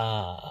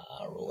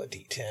 Roll a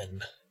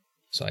d10.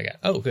 So I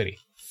got, goody,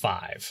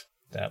 5.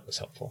 That was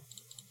helpful.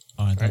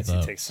 Oh, All right, so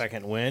you take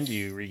second wind,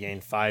 you regain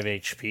 5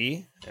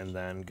 HP, and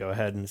then go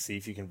ahead and see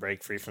if you can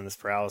break free from this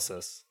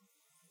paralysis.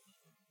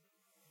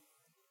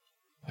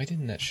 Why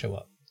didn't that show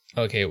up?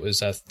 Okay, it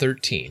was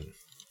 13.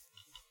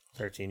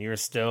 13. You are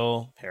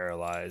still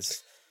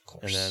paralyzed.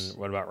 Of And then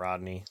what about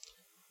Rodney?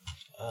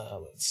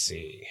 Let's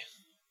see.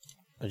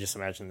 I just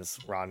imagine this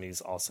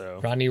Rodney's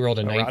also... Rodney rolled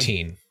a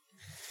 19.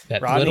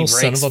 That Rodney little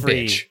son of a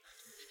free. bitch.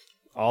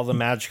 All the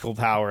magical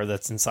power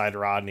that's inside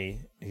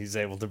Rodney, he's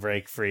able to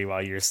break free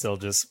while you're still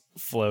just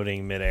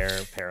floating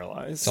midair,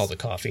 paralyzed. It's all the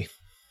coffee.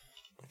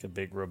 Like a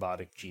big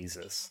robotic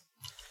Jesus.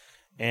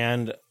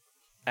 And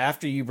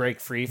after you break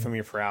free from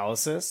your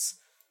paralysis,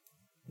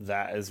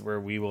 that is where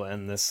we will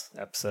end this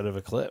episode of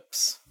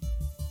Eclipse.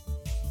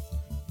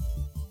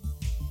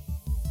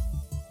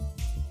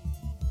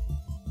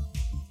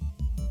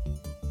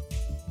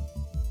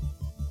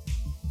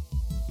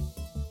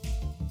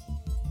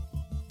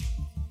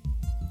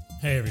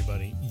 Hey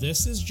everybody,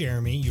 this is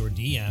Jeremy, your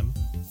DM.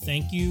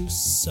 Thank you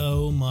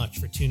so much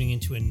for tuning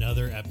into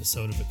another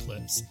episode of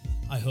Eclipse.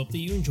 I hope that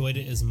you enjoyed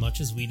it as much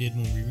as we did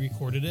when we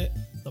recorded it.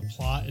 The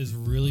plot is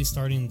really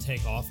starting to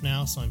take off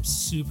now, so I'm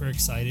super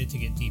excited to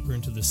get deeper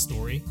into this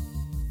story.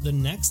 The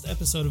next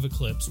episode of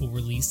Eclipse will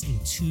release in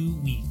 2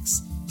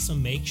 weeks, so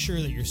make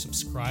sure that you're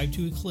subscribed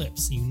to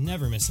Eclipse so you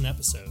never miss an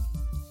episode.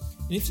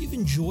 And if you've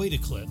enjoyed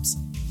Eclipse,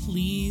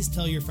 please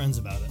tell your friends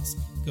about us.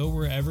 Go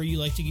wherever you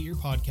like to get your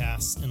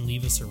podcasts and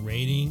leave us a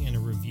rating and a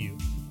review.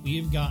 We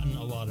have gotten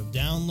a lot of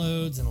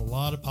downloads and a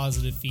lot of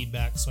positive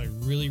feedback, so I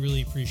really,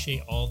 really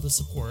appreciate all the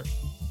support.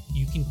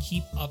 You can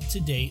keep up to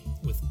date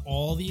with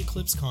all the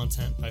Eclipse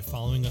content by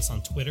following us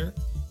on Twitter.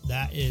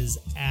 That is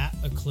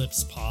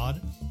 @EclipsePod.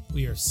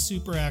 We are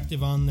super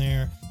active on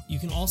there. You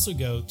can also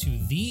go to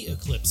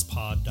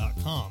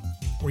theeclipsepod.com,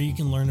 where you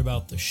can learn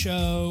about the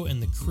show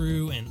and the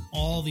crew and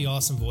all the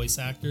awesome voice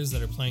actors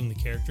that are playing the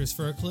characters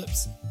for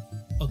Eclipse.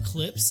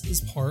 Eclipse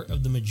is part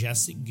of the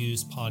Majestic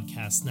Goose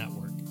Podcast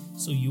Network,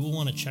 so you will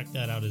want to check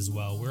that out as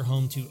well. We're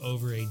home to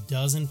over a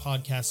dozen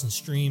podcasts and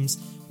streams.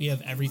 We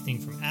have everything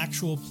from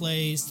actual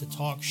plays to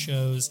talk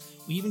shows.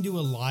 We even do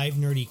a live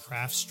nerdy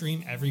craft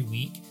stream every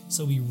week,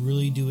 so we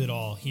really do it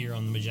all here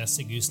on the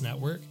Majestic Goose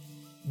Network.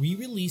 We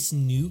release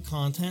new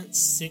content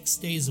 6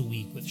 days a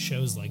week with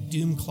shows like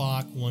Doom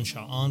Clock, One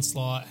Shot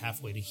Onslaught,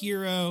 Halfway to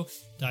Hero,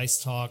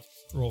 Dice Talk,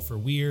 Roll for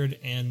Weird,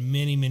 and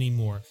many, many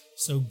more.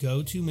 So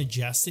go to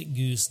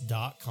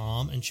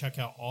majesticgoose.com and check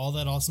out all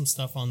that awesome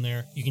stuff on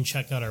there. You can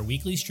check out our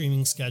weekly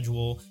streaming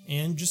schedule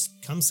and just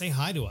come say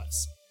hi to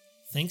us.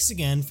 Thanks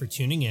again for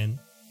tuning in,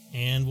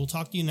 and we'll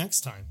talk to you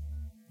next time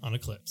on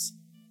Eclipse.